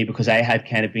resonated with me because I had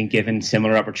kind of been given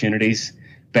similar opportunities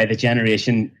by the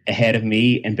generation ahead of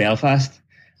me in Belfast.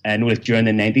 like during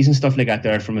the 90s and stuff like that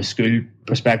there from a school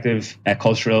perspective,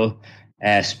 cultural,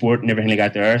 sport and everything like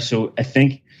that there. So I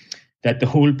think that the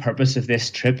whole purpose of this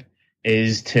trip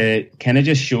is to kind of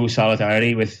just show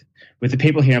solidarity with the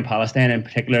people here in Palestine, in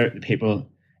particular the people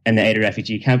in the Aida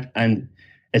refugee camp. And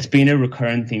it's been a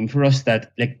recurrent theme for us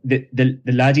that like the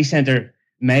Lodgy Centre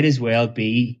might as well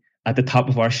be at the top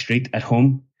of our street at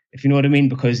home, if you know what I mean,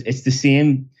 because it's the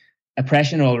same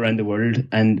oppression all around the world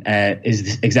and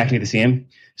is exactly the same.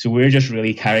 So we're just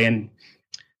really carrying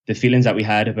the feelings that we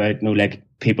had about, like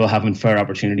people having fair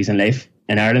opportunities in life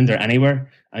in Ireland or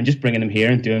anywhere, and just bringing them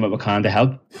here and doing what we can to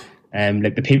help.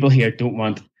 Like the people here don't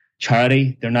want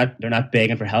charity; they're not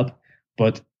begging for help,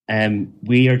 but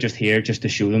we are just here just to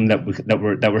show them that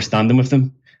we're standing with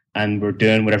them and we're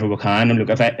doing whatever we can. And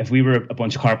look, if we were a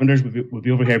bunch of carpenters, we'd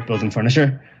be over here building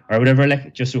furniture or whatever. Like,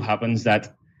 it just so happens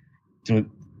that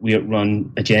we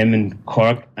run a gym in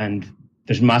Cork, and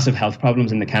there's massive health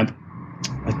problems in the camp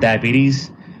with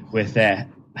diabetes, with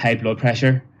high blood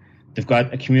pressure. They've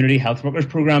got a community health workers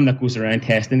program that goes around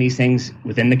testing these things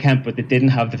within the camp, but they didn't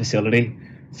have the facility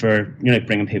for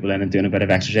bringing people in and doing a bit of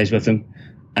exercise with them.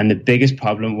 And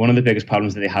one of the biggest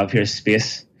problems that they have here is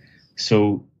space.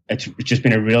 So it's just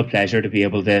been a real pleasure to be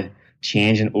able to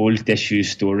change an old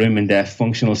disused storeroom into a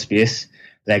functional space.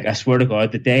 Like, I swear to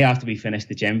God, the day after we finished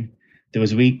the gym, there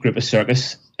was a wee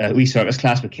circus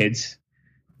class with kids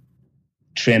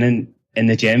training in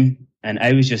the gym, and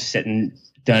I was just sitting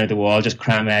down at the wall, just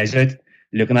crying my eyes out,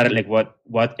 looking at it like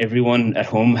what everyone at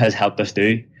home has helped us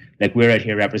do. Like, we're out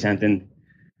here representing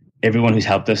everyone who's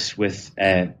helped us with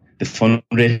the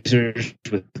fundraisers,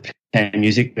 with playing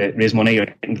music that raise money,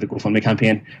 or into the GoFundMe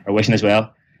campaign, or wishing as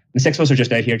well. The six of us are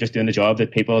just out here just doing the job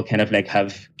that people kind of like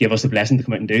have give us the blessing to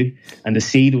come out and do. And to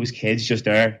see those kids just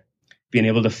there being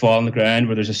able to fall on the ground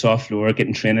where there's a soft floor,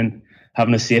 getting training,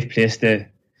 having a safe place to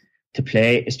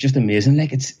play, it's just amazing.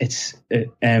 Like, it's just,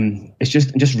 I'm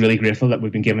just really grateful that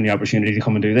we've been given the opportunity to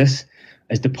come and do this.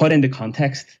 As to put into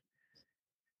context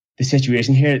the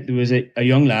situation here, there was a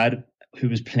young lad who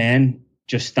was playing,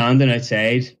 just standing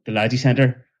outside the Lodgy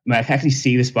Centre. I can actually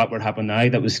see the spot where it happened now.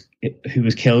 Who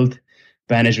was killed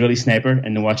by an Israeli sniper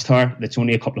in the watchtower that's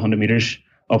only a couple of 100 meters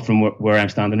up from where I'm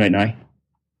standing right now.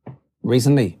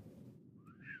 Recently?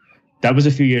 That was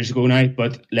a few years ago now,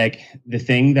 but like the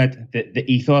thing that the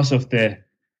ethos of the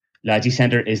Lodgy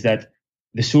Centre is that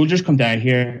the soldiers come down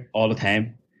here all the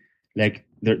time. Like,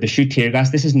 they shoot tear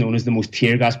gas. This is known as the most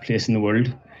tear gas place in the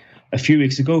world. A few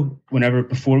weeks ago,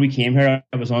 before we came here,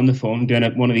 I was on the phone doing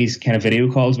one of these kind of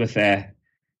video calls with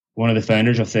one of the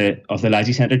founders of the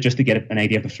Lodgy Centre, just to get an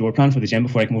idea of the floor plan for the gym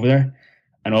before I come over there.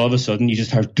 And all of a sudden, you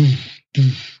just heard doof,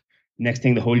 doof. Next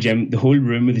thing, the whole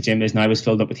room where the gym is now was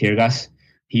filled up with tear gas.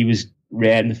 He was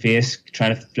red in the face,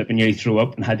 trying to flip and nearly throw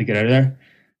up, and had to get out of there.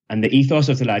 And the ethos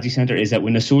of the Lodgy Centre is that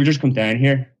when the soldiers come down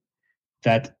here,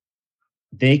 that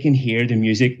they can hear the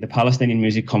music, the Palestinian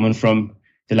music coming from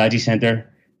the Lodgy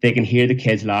Centre. They can hear the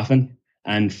kids laughing.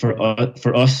 And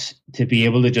for us to be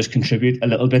able to just contribute a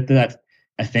little bit to that,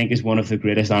 I think is one of the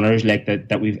greatest honours like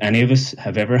that we've any of us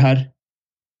have ever had.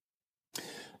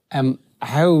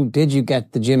 How did you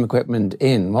get the gym equipment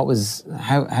in? How was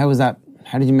that?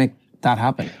 How did you make that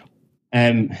happen?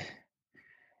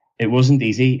 It wasn't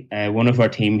easy. One of our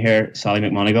team here, Sally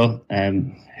McMonigal,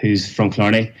 who's from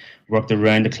Clarny, worked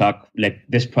around the clock. Like,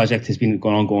 this project has been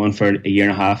going for a year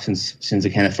and a half since the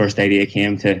kind of first idea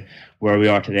came to where we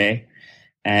are today.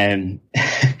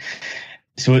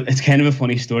 So it's kind of a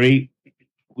funny story.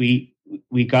 We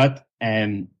got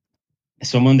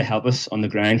someone to help us on the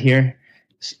ground here.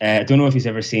 I don't know if you've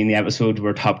ever seen the episode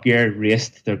where Top Gear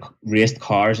raced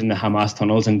cars in the Hamas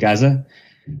tunnels in Gaza.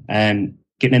 And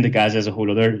getting into Gaza is a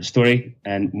whole other story,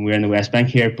 and we're in the West Bank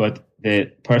here. But the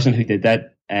person who did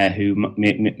that, who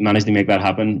managed to make that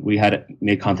happen, we had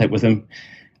made contact with him,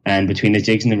 and between the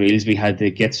jigs and the reels, we had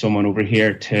to get someone over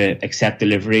here to accept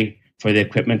delivery for the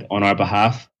equipment on our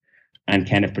behalf, and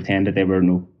kind of pretend that they were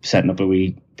setting up a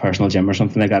wee personal gym or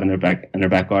something like that in their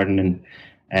back garden. And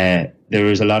there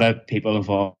was a lot of people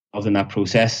involved in that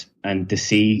process, and to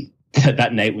see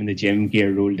that night when the gym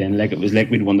gear rolled in, like, it was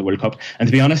like we'd won the World Cup. And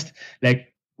to be honest,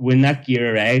 like, when that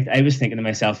gear arrived, I was thinking to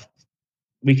myself,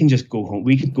 we can just go home.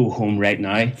 We could go home right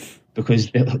now,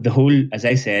 because the whole, as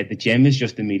I said, the gym is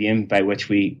just the medium by which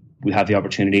we have the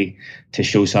opportunity to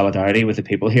show solidarity with the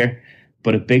people here.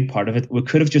 But a big part of it, we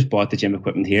could have just bought the gym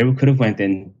equipment here. We could have went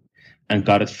in and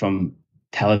got it from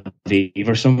Tel Aviv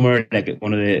or somewhere, like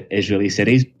one of the Israeli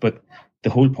cities. But the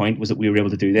whole point was that we were able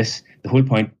to do this. The whole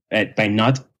point, by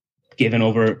not giving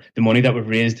over the money that we've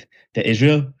raised to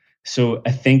Israel. So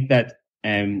I think that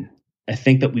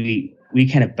we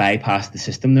kind of bypassed the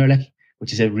system there. Like,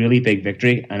 which is a really big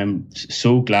victory. And I'm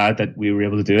so glad that we were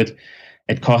able to do it.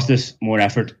 It cost us more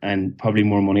effort and probably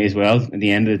more money as well at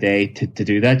the end of the day to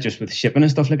do that, just with shipping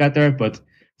and stuff like that there. But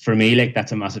for me, like,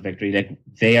 that's a massive victory. Like,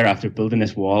 they are after building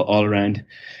this wall all around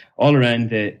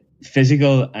the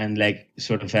physical and like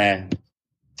sort of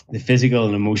the physical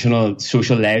and emotional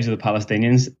social lives of the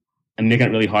Palestinians, and making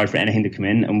it really hard for anything to come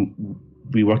in. And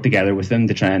we work together with them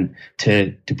to try and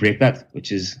to break that,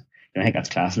 which is, I think that's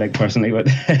class, like, personally. But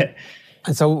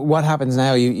and so what happens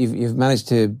now? You've managed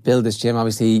to build this gym.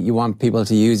 Obviously, you want people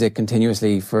to use it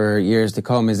continuously for years to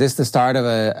come. Is this the start of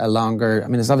a longer... I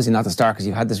mean, it's obviously not the start, because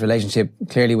you've had this relationship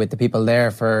clearly with the people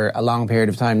there for a long period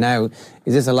of time now.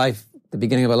 Is this the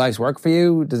beginning of a life's work for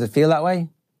you? Does it feel that way?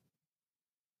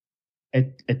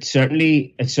 It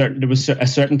certainly there was a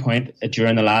certain point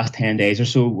during the last 10 days or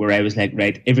so where I was like,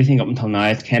 right, everything up until now,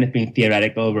 it's kind of been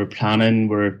theoretical. We're planning,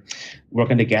 we're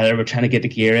working together, we're trying to get the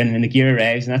gear in, and the gear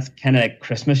arrives, and that's kind of like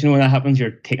Christmas, when that happens.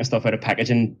 You're taking stuff out of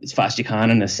packaging as fast as you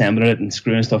can and assembling it and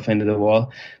screwing stuff into the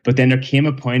wall. But then there came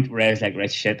a point where I was like,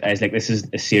 right, shit, I was like, this is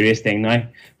a serious thing now,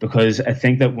 because I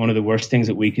think that one of the worst things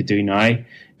that we could do now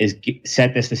is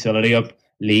set this facility up,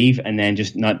 leave, and then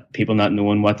just people not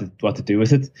knowing what to do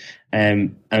with it.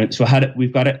 And so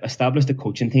we've got established a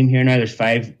coaching team here now. There's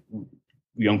 5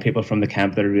 young people from the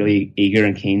camp that are really eager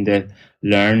and keen to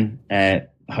learn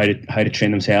how to train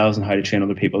themselves and how to train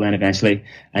other people then eventually,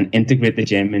 and integrate the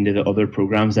gym into the other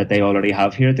programs that they already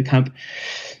have here at the camp.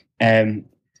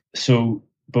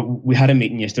 But we had a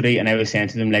meeting yesterday, and I was saying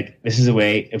to them, like, this is a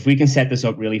way, if we can set this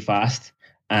up really fast,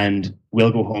 and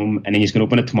we'll go home, and then you can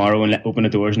open it tomorrow and open the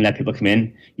doors and let people come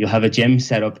in. You'll have a gym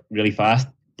set up really fast,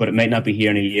 but it might not be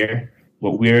here in a year.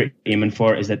 What we're aiming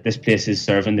for is that this place is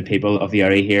serving the people of the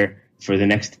area here for the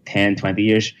next 10, 20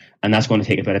 years. And that's going to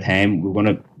take a bit of time.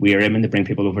 We are aiming to bring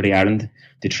people over to Ireland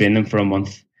to train them for a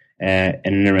month in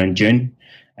and around June.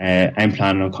 I'm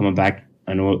planning on coming back.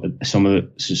 I know some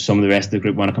of the rest of the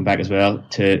group want to come back as well,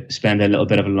 to spend a little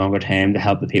bit of a longer time to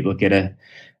help the people get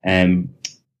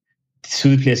so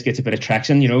the place gets a bit of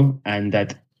traction, and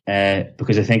that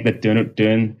because I think that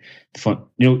doing fun,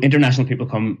 international people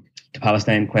come to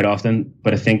Palestine quite often,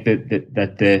 but I think that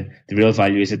the real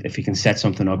value is that if you can set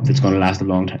something up that's going to last a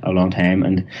long time.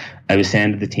 And I was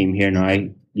saying to the team here now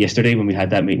yesterday when we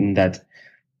had that meeting that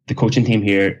the coaching team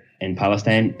here in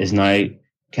Palestine is now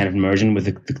kind of merging with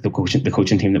the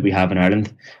coaching team that we have in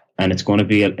Ireland. And it's going to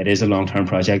be it is a long-term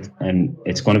project, and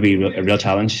it's going to be a real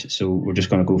challenge. So we're just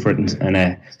going to go for it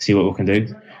and see what we can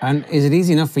do. And is it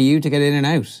easy enough for you to get in and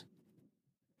out?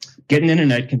 Getting in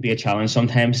and out can be a challenge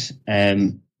sometimes.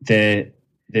 The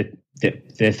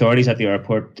authorities at the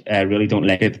airport really don't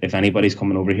like it if anybody's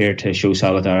coming over here to show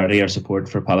solidarity or support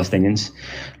for Palestinians.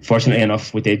 Fortunately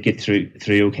enough, we did get through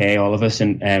okay, all of us,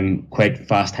 in quite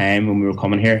fast time when we were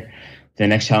coming here. The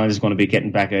next challenge is going to be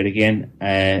getting back out again.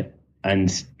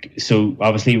 And so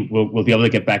obviously we'll be able to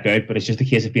get back out, but it's just a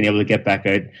case of being able to get back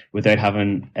out without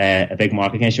having a big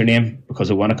mark against your name, because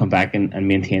I want to come back and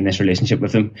maintain this relationship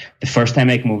with them. The first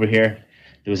time I came over here,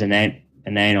 there was a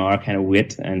 9-hour kind of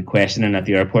wait and questioning at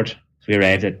the airport. So we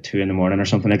arrived at 2 a.m. or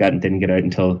something like that, and didn't get out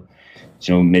until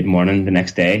mid-morning the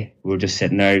next day. We were just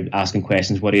sitting there asking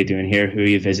questions. What are you doing here? Who are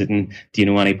you visiting? Do you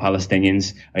know any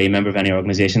Palestinians? Are you a member of any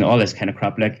organisation? All this kind of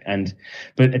crap.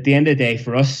 But at the end of the day,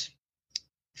 for us,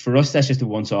 that's just a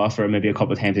once-off or maybe a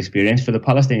couple of times experience. For the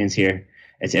Palestinians here,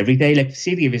 it's every day. Like,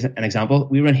 see, to give you an example,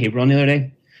 we were in Hebron the other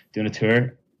day doing a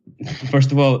tour.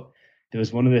 First of all, there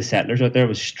was one of the settlers out there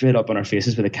was straight up on our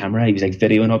faces with a camera. He was like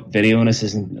videoing us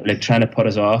and like trying to put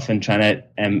us off and trying to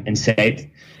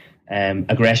incite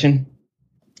aggression.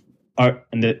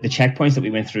 And the checkpoints that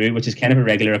we went through, which is kind of a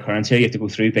regular occurrence here, you have to go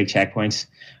through big checkpoints,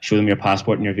 show them your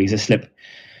passport and your visa slip.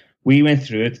 We went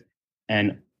through it,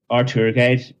 and our tour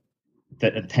guide,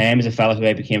 that at the time is a fellow who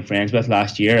I became friends with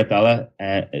last year, Abdallah,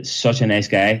 it's such a nice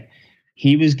guy.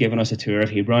 He was giving us a tour of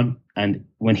Hebron, and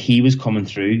when he was coming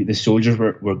through, the soldiers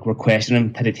were questioning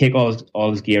him. Had to take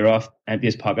all his gear off, empty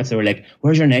his pockets. They were like,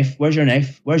 "Where's your knife? Where's your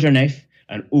knife? Where's your knife?"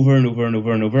 And over and over and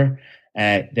over and over,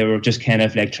 they were just kind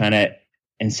of like trying to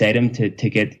incite him to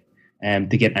get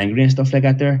angry and stuff like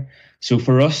that there. So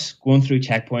for us, going through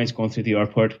checkpoints, going through the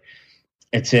airport,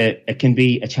 it can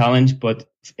be a challenge, but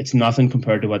it's nothing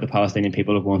compared to what the Palestinian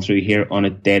people are going through here on a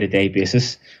day-to-day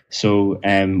basis. So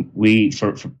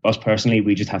for us personally,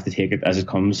 we just have to take it as it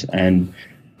comes and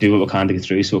do what we can to get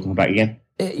through so we can come back again.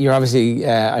 You're obviously,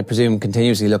 I presume,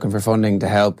 continuously looking for funding to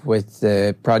help with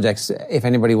the projects. If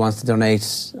anybody wants to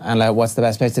donate, and what's the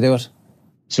best place to do it?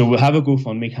 So we'll have a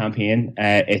GoFundMe campaign.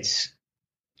 It's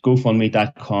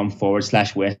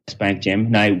gofundme.com/Westbank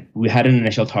Gym. Now, we had an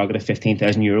initial target of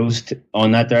 €15,000 on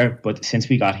that there, but since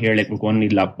we got here, like, we're going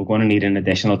to need an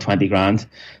additional 20 grand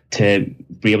to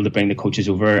be able to bring the coaches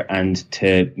over and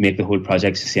to make the whole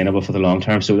project sustainable for the long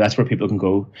term. So that's where people can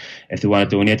go if they want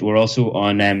to donate. We're also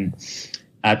on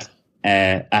at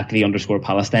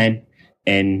Ackley_Palestine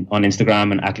on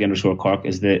Instagram, and Ackley_Cork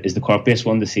is the Cork based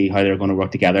one to see how they're going to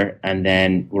work together. And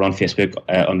then we're on Facebook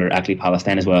under Ackley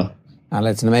Palestine as well. And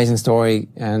it's an amazing story,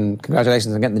 and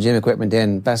congratulations on getting the gym equipment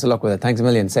in. Best of luck with it. Thanks a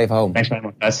million. Safe home. Thanks very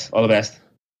much. All the best.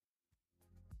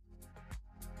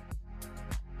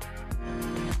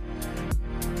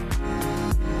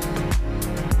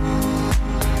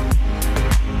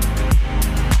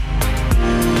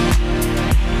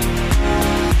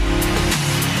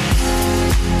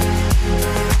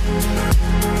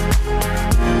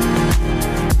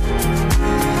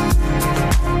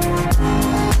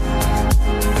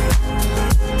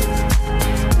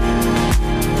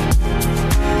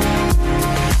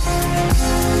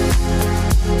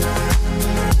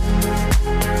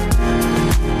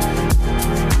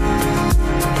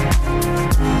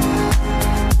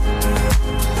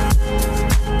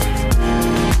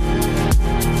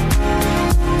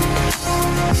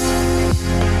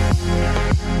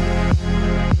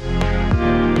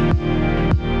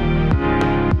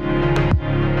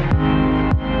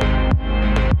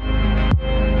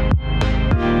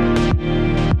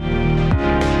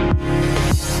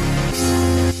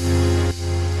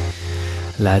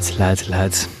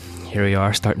 Lads, here we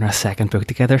are starting our second book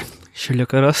together. Sure,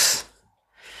 look at us.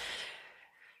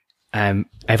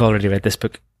 I've already read this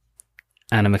book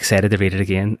and I'm excited to read it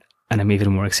again, and I'm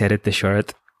even more excited to share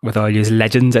it with all you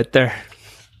legends out there.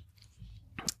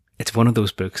 It's one of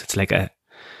those books, it's like a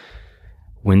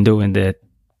window into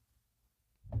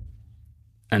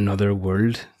another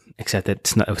world, except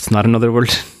it's not another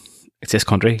world. It's this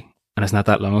country, and it's not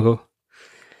that long ago.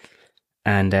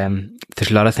 And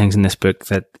there's a lot of things in this book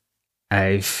that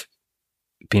I've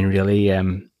been really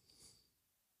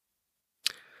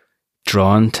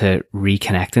drawn to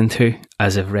reconnecting to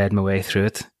as I've read my way through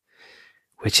it,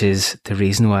 which is the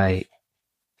reason why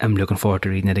I'm looking forward to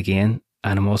reading it again.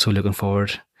 And I'm also looking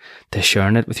forward to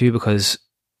sharing it with you, because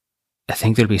I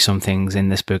think there'll be some things in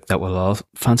this book that we'll all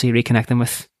fancy reconnecting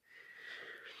with.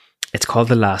 It's called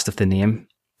The Last of the Name,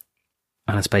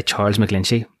 and it's by Charles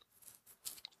McGlinchey.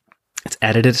 It's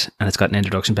edited and it's got an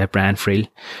introduction by Brian Friel.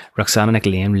 Roxana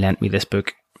McLean lent me this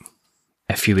book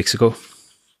a few weeks ago,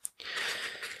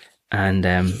 and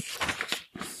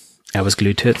I was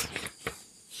glued to it,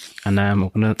 and now I'm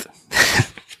opening it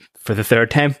for the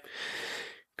third time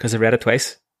because I read it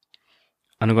twice,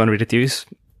 and I'm going to read it to you.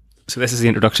 So this is the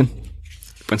introduction.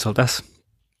 Buenas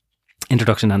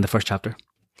introduction and the first chapter.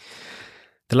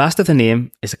 The Last of the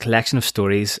Name is a collection of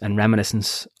stories and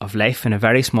reminiscence of life in a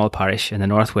very small parish in the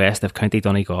northwest of County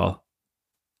Donegal,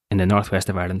 in the northwest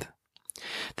of Ireland.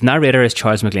 The narrator is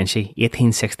Charles McGlinchey,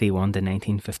 1861 to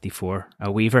 1954,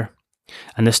 a weaver,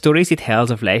 and the stories he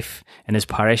tells of life in his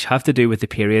parish have to do with the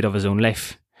period of his own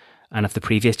life and of the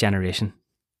previous generation.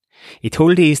 He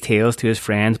told these tales to his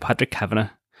friend Patrick Kavanagh,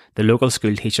 the local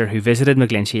school teacher who visited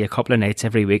McGlinchey a couple of nights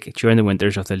every week during the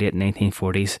winters of the late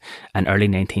 1940s and early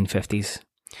 1950s.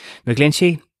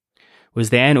 McGlinchey was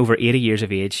then over 80 years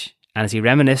of age, and as he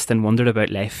reminisced and wondered about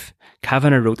life,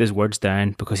 Kavanagh wrote his words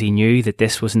down because he knew that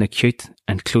this was an acute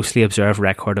and closely observed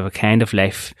record of a kind of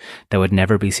life that would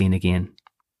never be seen again.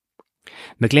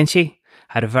 McGlinchey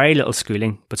had a very little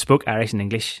schooling, but spoke Irish and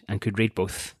English and could read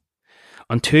both.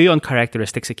 On two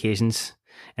uncharacteristic occasions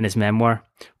in his memoir,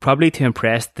 probably to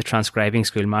impress the transcribing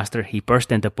schoolmaster, he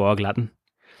burst into bog Latin.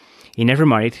 He never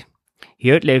married.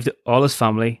 He outlived all his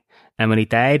family, and when he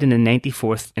died in his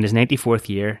 94th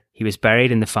year, he was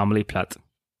buried in the family plot.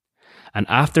 And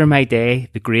after my day,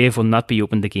 the grave will not be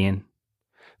opened again,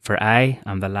 for I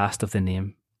am the last of the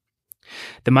name.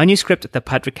 The manuscript that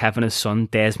Patrick Kavanagh's son,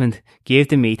 Desmond, gave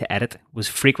to me to edit was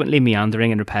frequently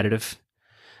meandering and repetitive,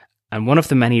 and one of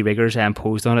the many rigours I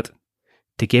imposed on it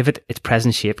to give it its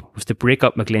present shape was to break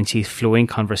up McGlinchey's flowing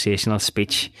conversational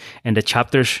speech into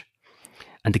chapters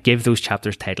and to give those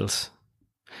chapters titles.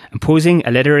 Imposing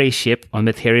a literary shape on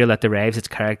material that derives its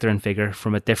character and figure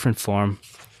from a different form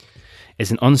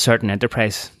is an uncertain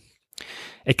enterprise.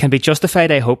 It can be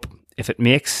justified, I hope, if it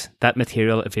makes that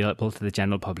material available to the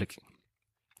general public.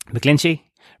 McGlinchey,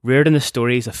 reared in the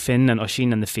stories of Finn and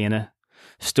Oisin and the Fianna,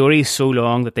 stories so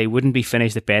long that they wouldn't be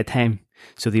finished at bedtime,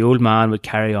 so the old man would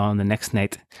carry on the next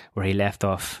night where he left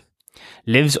off,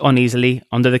 lives uneasily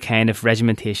under the kind of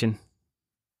regimentation.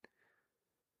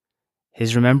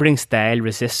 His remembering style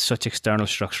resists such external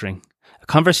structuring, A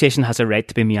conversation has a right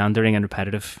to be meandering and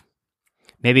repetitive.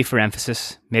 Maybe for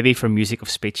emphasis, maybe for music of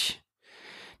speech.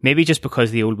 Maybe just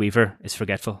because the old weaver is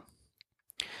forgetful.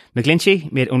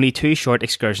 McGlinchey made only 2 short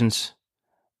excursions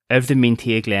out of the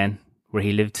Mintia Glen where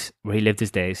he lived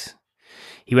his days.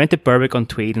 He went to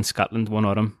Berwick-on-Tweed in Scotland one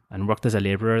autumn and worked as a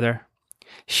labourer there,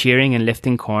 shearing and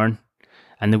lifting corn,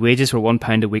 and the wages were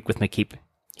 £1 a week with my keep,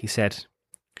 he said.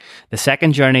 The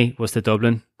second journey was to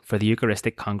Dublin for the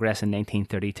Eucharistic Congress in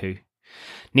 1932.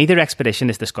 Neither expedition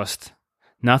is discussed.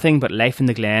 Nothing but life in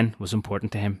the Glen was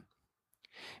important to him.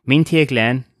 Mintia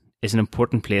Glen is an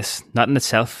important place, not in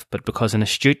itself, but because an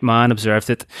astute man observed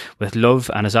it with love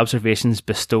and his observations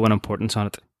bestow an importance on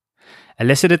it,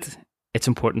 elicited its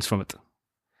importance from it.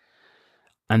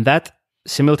 And that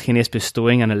simultaneous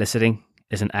bestowing and eliciting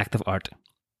is an act of art.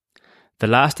 The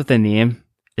last of the name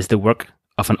is the work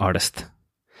of an artist.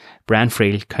 Brian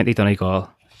Friel, County Donegal,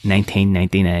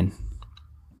 1999.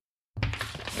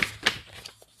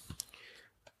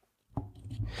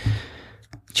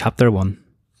 Chapter 1.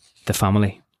 The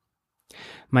Family.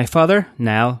 My father,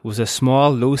 Niall, was a small,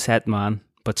 low-set man,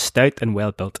 but stout and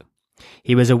well-built.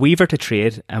 He was a weaver to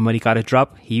trade, and when he got a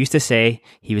drop, he used to say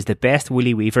he was the best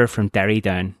woolly weaver from Derry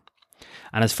down.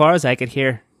 And as far as I could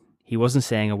hear, he wasn't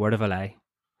saying a word of a lie.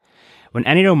 When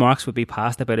any remarks would be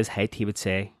passed about his height, he would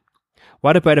say,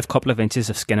 "What about a couple of inches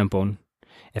of skin and bone?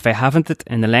 If I haven't it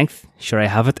in the length, sure I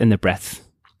have it in the breadth."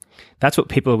 That's what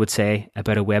people would say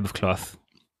about a web of cloth.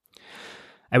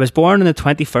 I was born on the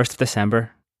 21st of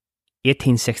December,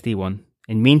 1861,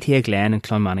 in Mintia Glen in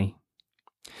Clonmany.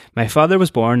 My father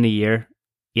was born in the year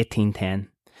 1810,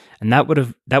 and that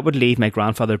would leave my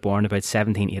grandfather born about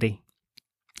 1780.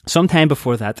 Some time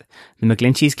before that, the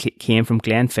McGlincheys came from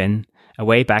Glenfin,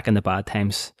 away back in the bad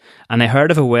times, and I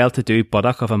heard of a well-to-do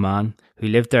buttock of a man who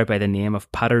lived there by the name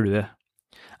of Padarua,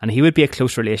 and he would be a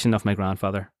close relation of my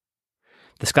grandfather.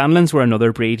 The Scanlons were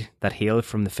another breed that hailed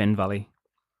from the Finn Valley.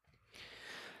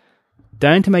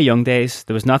 Down to my young days,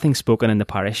 there was nothing spoken in the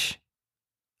parish,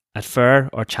 at fair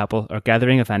or chapel or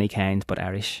gathering of any kind but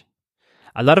Irish.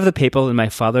 A lot of the people in my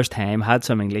father's time had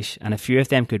some English, and a few of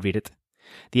them could read it.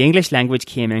 The English language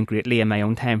came in greatly in my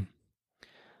own time,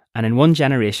 and in one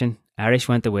generation, Irish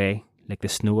went away like the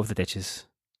snow of the ditches.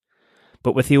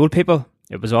 But with the old people,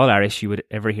 it was all Irish you would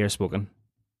ever hear spoken.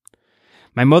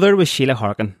 My mother was Sheila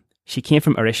Harkin. She came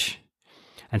from Irish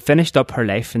and finished up her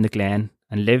life in the Glen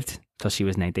and lived till she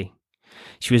was 90.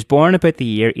 She was born about the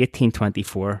year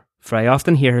 1824, for I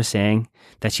often hear her saying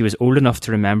that she was old enough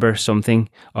to remember something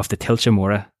of the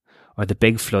Tilchamora, or the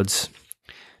big floods,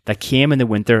 that came in the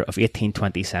winter of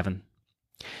 1827.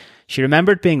 She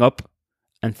remembered being up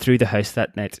and through the house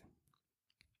that night.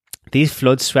 These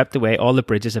floods swept away all the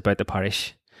bridges about the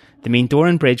parish. The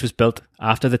Meandoran Bridge was built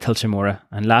after the Tilchamora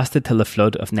and lasted till the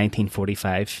flood of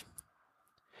 1945.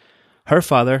 Her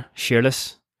father,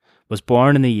 Shearless, was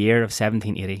born in the year of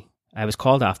 1780. I was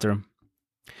called after him.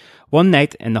 One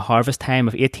night in the harvest time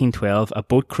of 1812, a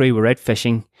boat crew were out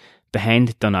fishing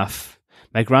behind Dunoff.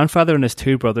 My grandfather and his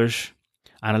 2 brothers,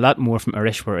 and a lot more from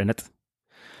Irish, were in it.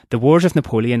 The wars of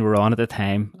Napoleon were on at the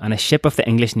time, and a ship of the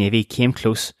English Navy came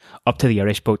close up to the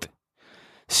Irish boat.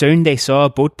 Soon they saw a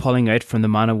boat pulling out from the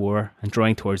man of war and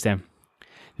drawing towards them.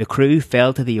 The crew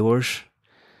fell to the oars,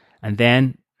 and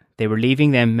then they were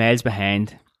leaving them miles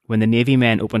behind when the Navy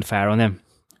men opened fire on them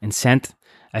and sent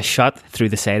a shot through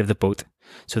the side of the boat,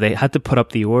 so they had to put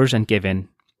up the oars and give in.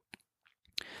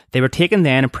 They were taken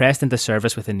then and pressed into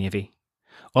service with the Navy,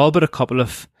 all but a couple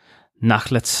of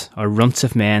nachlets or runts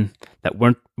of men that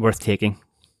weren't worth taking,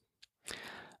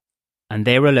 and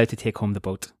they were allowed to take home the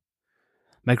boat.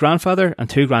 My grandfather and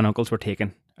 2 granduncles were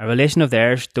taken, a relation of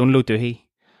theirs, Donlo Duhy,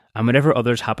 and whatever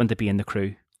others happened to be in the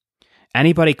crew.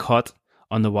 Anybody caught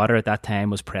on the water at that time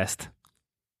was pressed.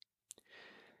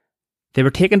 They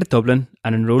were taken to Dublin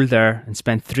and enrolled there and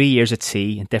spent 3 years at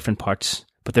sea in different parts,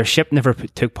 but their ship never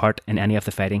took part in any of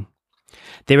the fighting.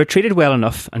 They were treated well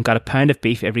enough and got a pound of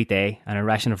beef every day and a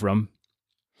ration of rum.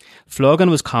 Flogging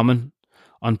was common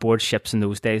on board ships in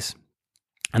those days,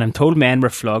 and I'm told men were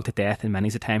flogged to death in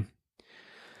many's a time.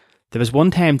 There was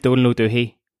one time Donal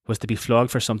O'Duhy was to be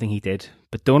flogged for something he did,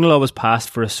 but Donal was passed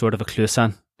for a sort of a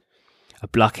clusan, a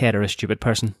blockhead or a stupid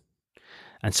person,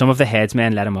 and some of the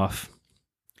headsmen let him off.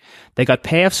 They got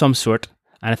pay of some sort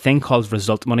and a thing called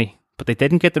result money, but they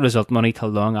didn't get the result money till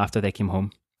long after they came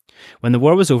home. When the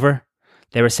war was over,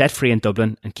 they were set free in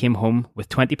Dublin and came home with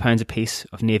 £20 apiece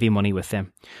of Navy money with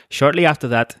them. Shortly after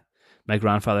that, my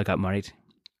grandfather got married.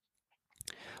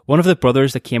 One of the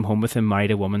brothers that came home with him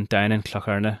married a woman down in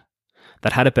Clougherna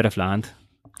that had a bit of land.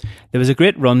 There was a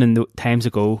great run in the times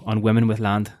ago on women with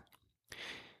land.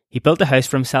 He built a house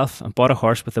for himself and bought a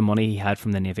horse with the money he had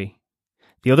from the Navy.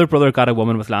 The other brother got a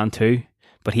woman with land too,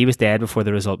 but he was dead before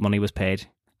the result money was paid.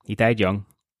 He died young.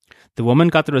 The woman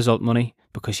got the result money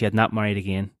because she had not married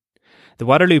again. The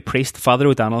Waterloo priest, Father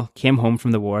O'Donnell, came home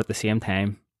from the war at the same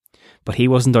time, but he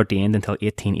wasn't ordained until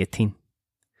 1818.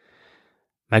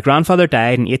 My grandfather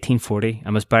died in 1840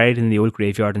 and was buried in the old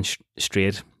graveyard in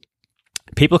Strayed.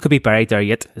 People could be buried there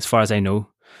yet, as far as I know,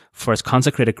 for it's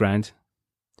consecrated ground.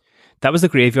 That was the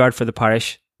graveyard for the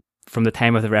parish from the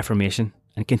time of the Reformation,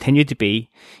 and continued to be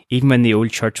even when the old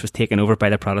church was taken over by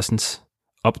the Protestants,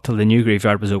 up till the new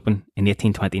graveyard was open in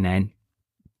 1829.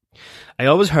 I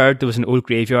always heard there was an old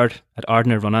graveyard at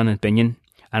Ardna Runnan in Binion,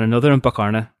 and another in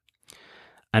Buckarna,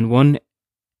 and one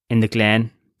in the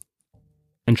Glen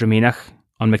in Dromeenach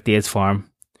on McDade's farm,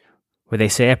 where they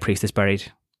say a priest is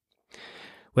buried.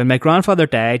 When my grandfather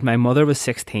died, my mother was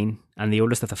 16 and the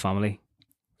oldest of the family.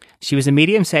 She was a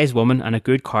medium-sized woman and a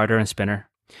good carder and spinner.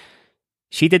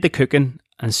 She did the cooking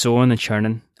and sewing and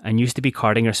churning, and used to be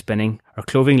carding or spinning or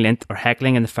cloving lint or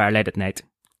heckling in the firelight at night.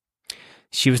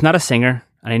 She was not a singer,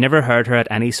 and I never heard her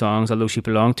at any songs, although she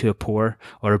belonged to a poor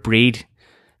or a breed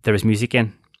there was music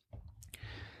in.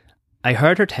 I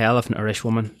heard her tell of an Irish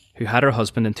woman who had her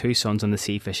husband and 2 sons on the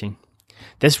sea fishing.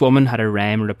 This woman had a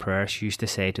rhyme or a prayer she used to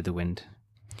say to the wind.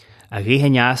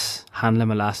 Agihanyas hanla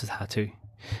molasses hatu.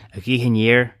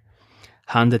 Agihanyir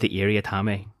handa the iri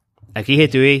atame.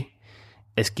 Agihadui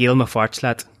is gil ma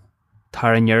fartslat.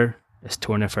 Taranyer is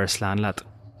torna for slanlat.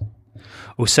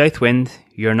 O south wind,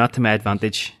 you're not to my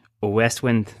advantage. O west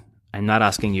wind, I'm not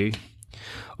asking you.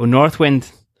 O north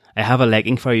wind, I have a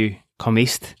liking for you. Come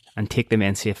east and take the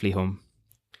men safely home.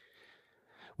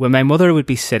 When my mother would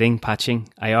be sitting patching,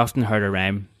 I often heard a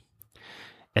rhyme.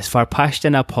 Is far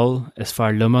pashta na pull, is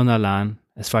far luma na lan,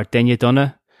 is far dinya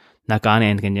dunna, na gan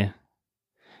enganya.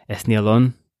 Is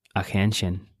nilun a hen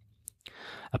shin.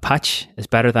 A patch is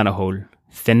better than a hole.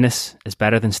 Thinness is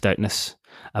better than stoutness.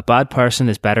 A bad person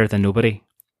is better than nobody.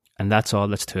 And that's all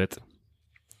that's to it.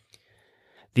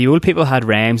 The old people had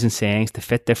rhymes and sayings to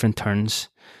fit different turns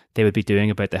they would be doing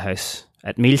about the house.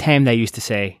 At mealtime they used to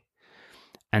say,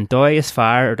 An dói is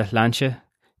far or the lancha,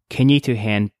 kinny to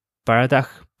hen baradach,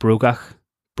 brogach,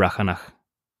 brachanach.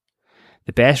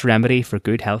 The best remedy for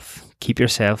good health, keep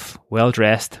yourself well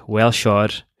dressed, well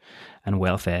shod, and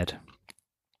well fed.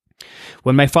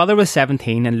 When my father was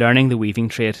 17 and learning the weaving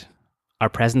trade, our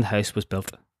present house was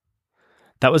built.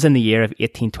 That was in the year of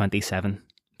 1827,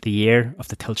 the year of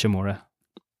the Tilchamora.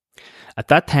 At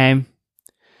that time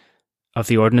of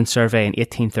the Ordnance Survey in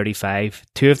 1835,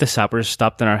 2 of the sappers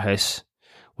stopped in our house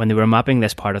when they were mapping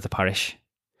this part of the parish.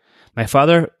 My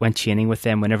father went chaining with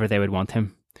them whenever they would want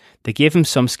him. They gave him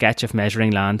some sketch of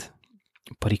measuring land,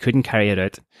 but he couldn't carry it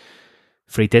out,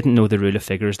 for he didn't know the rule of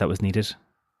figures that was needed.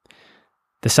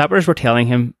 The sappers were telling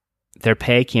him their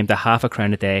pay came to half a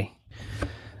crown a day,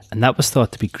 and that was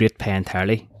thought to be great pay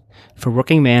entirely, for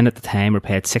working men at the time were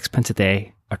paid 6 pence a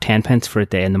day, or 10 pence for a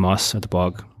day in the moss or the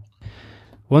bog.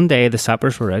 One day the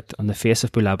sappers were out on the face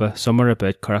of Bulaba somewhere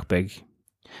about Corrachbig,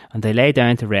 and they lay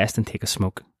down to rest and take a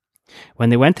smoke. When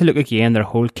they went to look again, their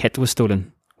whole kit was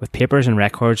stolen, with papers and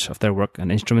records of their work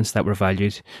and instruments that were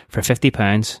valued for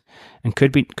 £50 and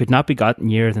could not be got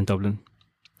nearer than Dublin.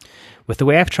 With the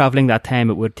way of travelling that time,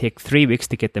 it would take 3 weeks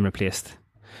to get them replaced.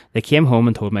 They came home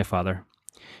and told my father.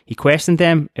 He questioned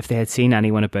them if they had seen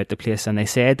anyone about the place, and they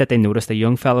said that they noticed a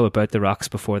young fellow about the rocks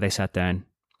before they sat down.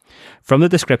 From the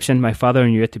description, my father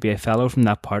knew it to be a fellow from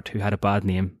that part who had a bad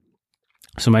name.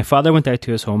 So my father went out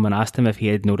to his home and asked him if he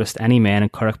had noticed any men in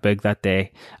Corrachbig that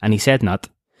day, and he said not.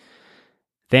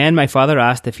 Then my father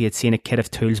asked if he had seen a kit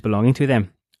of tools belonging to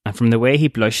them, and from the way he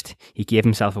blushed, he gave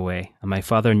himself away, and my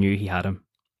father knew he had him.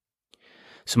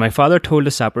 So my father told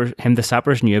the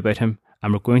sappers knew about him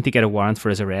and were going to get a warrant for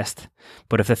his arrest,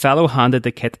 but if the fellow handed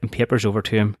the kit and papers over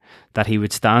to him, that he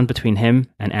would stand between him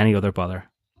and any other bother.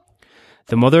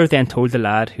 The mother then told the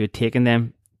lad who had taken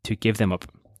them to give them up.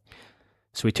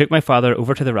 So he took my father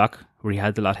over to the rock where he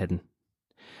had the lot hidden.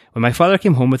 When my father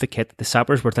came home with the kit, the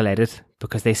sappers were delighted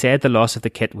because they said the loss of the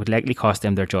kit would likely cost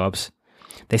them their jobs.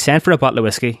 They sent for a bottle of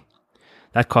whiskey.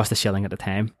 That cost £1 at the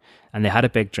time, and they had a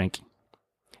big drink.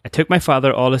 It took my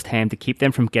father all his time to keep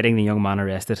them from getting the young man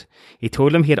arrested. He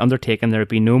told them he had undertaken there would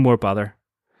be no more bother,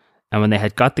 and when they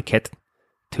had got the kit,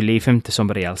 to leave him to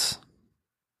somebody else.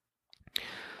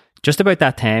 Just about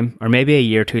that time, or maybe a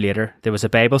year or two later, there was a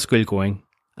Bible school going,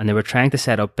 and they were trying to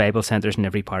set up Bible centres in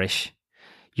every parish.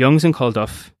 Young's in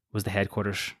Culduff was the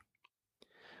headquarters.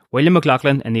 William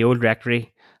McLaughlin in the old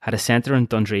rectory had a centre in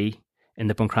Dundree in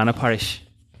the Buncrana parish,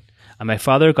 and my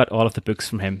father got all of the books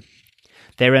from him.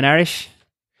 They were in Irish.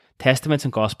 testaments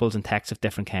and gospels and texts of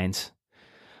different kinds.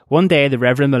 One day, the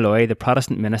Reverend Malloy, the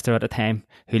Protestant minister at the time,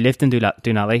 who lived in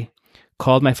Dunalley,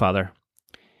 called my father.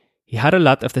 He had a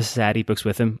lot of the society books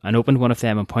with him and opened one of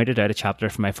them and pointed out a chapter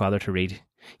for my father to read.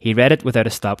 He read it without a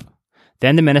stop.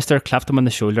 Then the minister clapped him on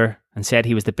the shoulder and said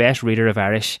he was the best reader of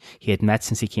Irish he had met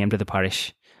since he came to the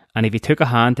parish, and if he took a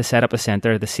hand to set up a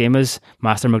centre the same as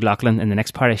Master McLaughlin in the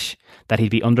next parish, that he'd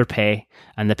be under pay,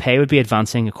 and the pay would be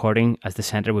advancing according as the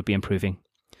centre would be improving.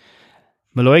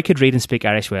 Malloy could read and speak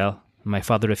Irish well, and my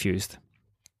father refused.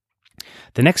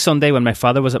 The next Sunday, when my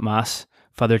father was at Mass,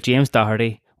 Father James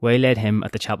Doherty waylaid him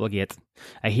at the chapel gate.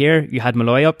 "I hear you had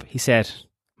Malloy up," he said.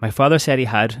 My father said he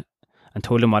had, and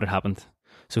told him what had happened.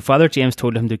 So Father James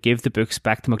told him to give the books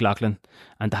back to McLaughlin,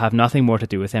 and to have nothing more to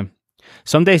do with him.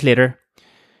 Some days later,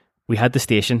 we had the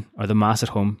station, or the Mass, at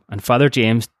home, and Father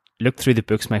James looked through the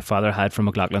books my father had from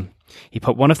McLaughlin. He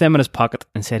put one of them in his pocket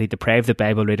and said he deprived the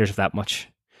Bible readers of that much.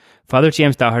 Father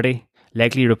James Doherty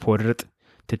likely reported it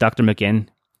to Dr. McGinn,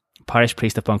 parish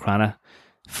priest of Buncrana,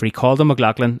 for he called him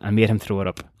McLaughlin and made him throw it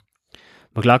up.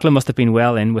 McLaughlin must have been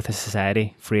well in with his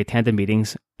society, for he attended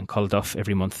meetings in Culduff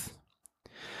every month.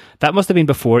 That must have been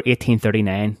before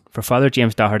 1839, for Father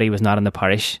James Doherty was not in the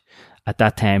parish at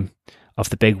that time of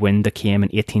the big wind that came in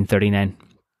 1839.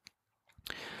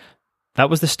 That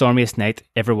was the stormiest night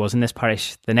ever was in this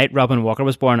parish. The night Robin Walker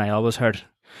was born, I always heard.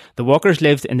 The Walkers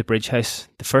lived in the Bridge House,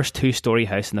 the first two-storey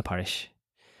house in the parish.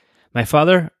 My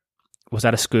father was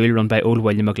at a school run by old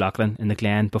William McLaughlin in the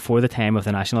Glen before the time of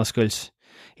the national schools.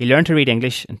 He learned to read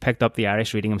English and picked up the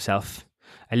Irish reading himself.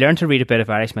 I learned to read a bit of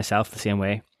Irish myself the same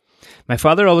way. My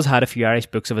father always had a few Irish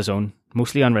books of his own,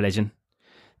 mostly on religion,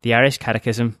 the Irish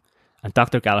Catechism and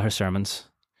Dr. Gallagher's sermons.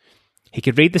 He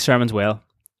could read the sermons well.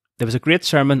 There was a great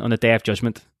sermon on the Day of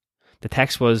Judgment. The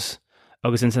text was,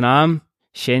 "Agus in sanam,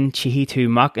 shin chihi tu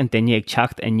mak and dinye ag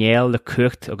chacht and yell le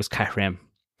kucht agus kachrem.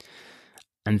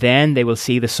 And then they will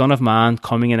see the Son of Man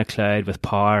coming in a cloud with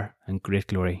power and great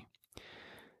glory."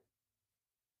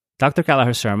 Dr.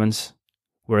 Gallagher's sermons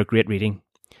were a great reading.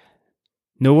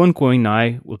 No one going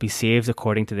now will be saved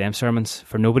according to them sermons,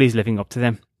 for nobody's living up to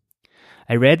them.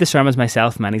 I read the sermons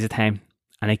myself many's a time,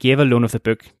 and I gave a loan of the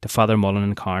book to Father Mullen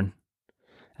in Carn,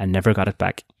 and never got it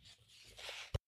back.